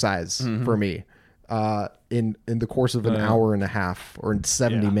exercise for me. In the course of an hour and a half or in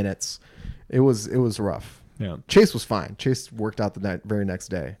 70 minutes. It was rough. Yeah. Chase was fine. Chase worked out the very next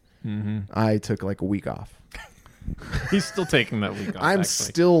day. I took like a week off. He's still taking that week off. I'm actually.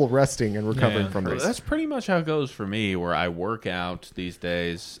 still resting and recovering from this. That's pretty much how it goes for me, where I work out these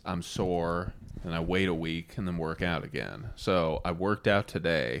days, I'm sore, and I wait a week and then work out again. So I worked out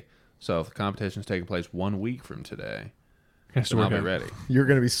today. So if the competition's taking place 1 week from today, Has to then I'll work be out. ready. You're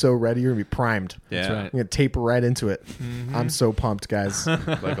gonna be so ready. You're gonna be primed. Yeah. right. You're gonna taper right into it. I'm so pumped, guys.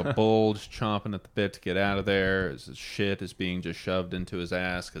 Like a bull just chomping at the bit to get out of there. His shit is being just shoved into his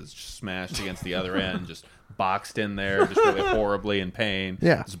ass because it's just smashed against the other end, just boxed in there, just really horribly in pain.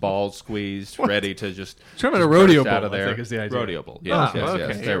 Yeah. His balls squeezed, ready to just Trying to just rodeo burst out bull, of I there. think is the idea. Rodeo bull. Yes, Oh, yes, okay.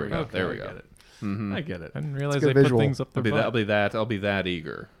 yes. There we go. Okay, There we I go. get it. I get it. I didn't realize a they good put visual. things up their butt. I'll be that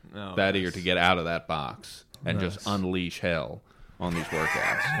eager. Oh, that nice. eager to get out of that box and just Nice. unleash hell on these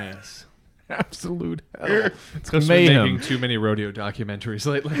workouts. Yes. Absolute hell. It's because we're mayhem. making too many rodeo documentaries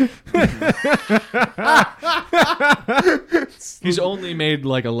lately. He's only made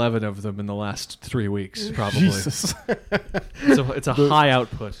like 11 of them in the last 3 weeks, probably. Jesus. It's a high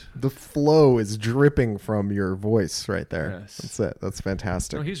output. The flow is dripping from your voice right there. Yes. That's it. That's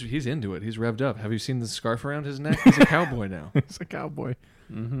fantastic. No, he's into it. He's revved up. Have you seen the scarf around his neck? He's a cowboy now. He's a cowboy.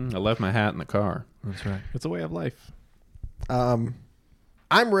 I left my hat in the car. That's right. It's a way of life. I'm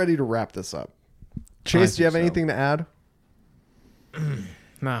ready to wrap this up. Chase, do you have think so. anything to add?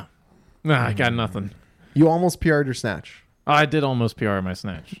 Nah, I got nothing. You almost PR'd your snatch. Oh, I did almost PR my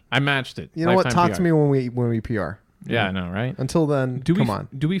snatch. I matched it. You know what? Lifetime Talk PR. to me when we PR. Yeah, I know, right? Until then, come on.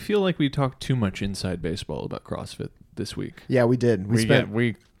 Do we feel like we talked too much inside baseball about CrossFit this week? Yeah, we did.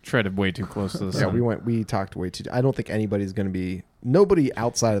 We treaded way too close to the Yeah, sun. we talked way too. I don't think nobody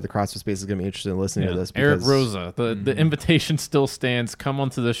outside of the CrossFit space is going to be interested in listening to this. Eric because- Rosa, the invitation still stands. Come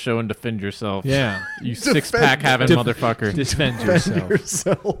onto the show and defend yourself. Yeah. You six-pack having motherfucker. Defend Defend yourself.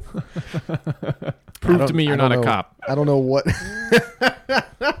 yourself. Prove to me you're I don't not a know- cop. I don't know what.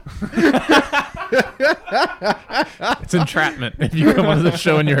 It's entrapment if you come onto the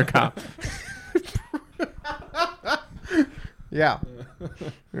show and you're a cop. Yeah.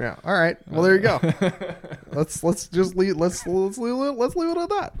 Yeah. All right. Well, there you go. Let's just leave. Let's leave it at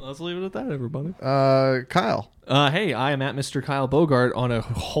that. Let's leave it at that, everybody. Kyle. Hey, I am at Mr. Kyle Bogart on a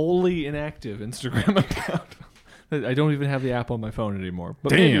wholly inactive Instagram account. I don't even have the app on my phone anymore.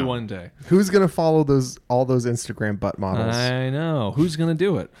 But maybe Damn. one day. Who's gonna follow all those Instagram butt models? I know. Who's going to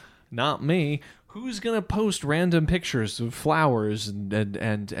do it? Not me. Who's going to post random pictures of flowers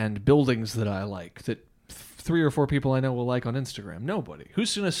and buildings that I like that 3 or 4 people I know will like on Instagram? Nobody.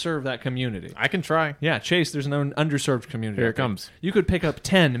 Who's going to serve that community? I can try. Yeah, Chase, there's an underserved community. Here out it there. comes. You could pick up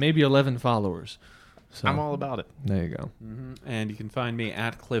 10, maybe 11 followers. So, I'm all about it. there you go. And you can find me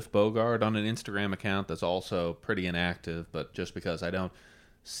at Cliff Bogard on an Instagram account that's also pretty inactive, but just because I don't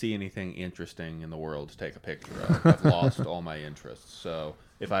see anything interesting in the world to take a picture of, I've lost all my interests. So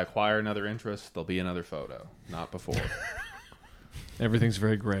if I acquire another interest, there'll be another photo, not before. Everything's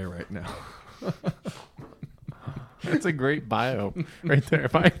very gray right now. That's a great bio right there.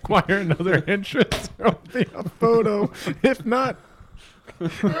 If I acquire another interest, there'll be a photo. If not,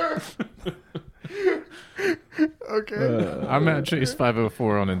 Okay. I'm at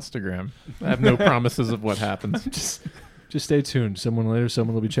Chase504 on Instagram. I have no promises of what happens. Just stay tuned. Someone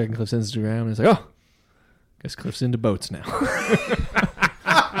will be checking Cliff's Instagram and it's like, oh, guess Cliff's into boats now.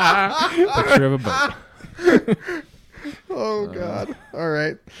 Picture of a boat. Oh God! All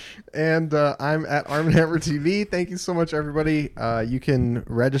right, and I'm at Arm and Hammer TV. Thank you so much, everybody. You can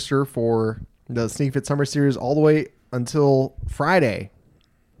register for the Sneak Fit Summer Series all the way until Friday.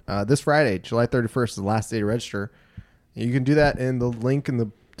 This Friday, July 31st, is the last day to register. You can do that in the link in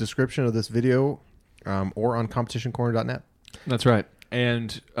the description of this video, or on competitioncorner.net. That's right.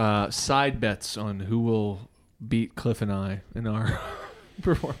 And side bets on who will beat Cliff and I in our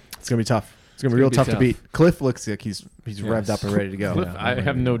performance. It's gonna be tough. It's gonna be real tough to beat. Cliff looks like he's revved up and ready to go. Cliff, Yeah, I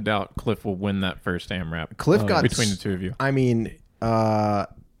have no doubt Cliff will win that first AMRAP. Cliff got between the two of you. I mean,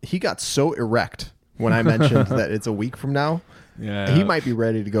 he got so erect when I mentioned that it's a week from now. Yeah. He might be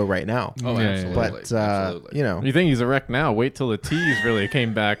ready to go right now. Oh, Yeah, absolutely. But absolutely. you know, You think he's erect now? Wait till the tease really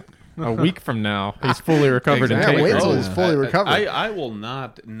came back a week from now. He's fully recovered Exactly. and wait taken. till he's fully recovered. I will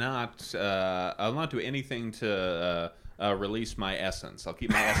not I'll not do anything to release my essence. I'll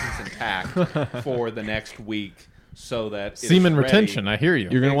keep my essence intact for the next week so that it's Semen ready. retention. I hear you.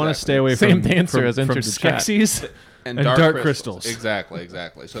 You're going to want to Exactly. stay away Same from dancer has entered the the chat. Skeksis and dark crystals. Exactly.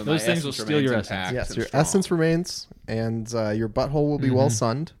 So Those my things will essence steal your remains essence. intact yes, and your strong. essence remains, and your butthole will be well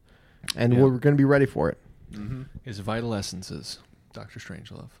sunned, and we're going to be ready for it. His vital essences. Dr.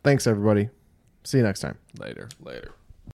 Strangelove. Thanks, everybody. See you next time. Later. Later.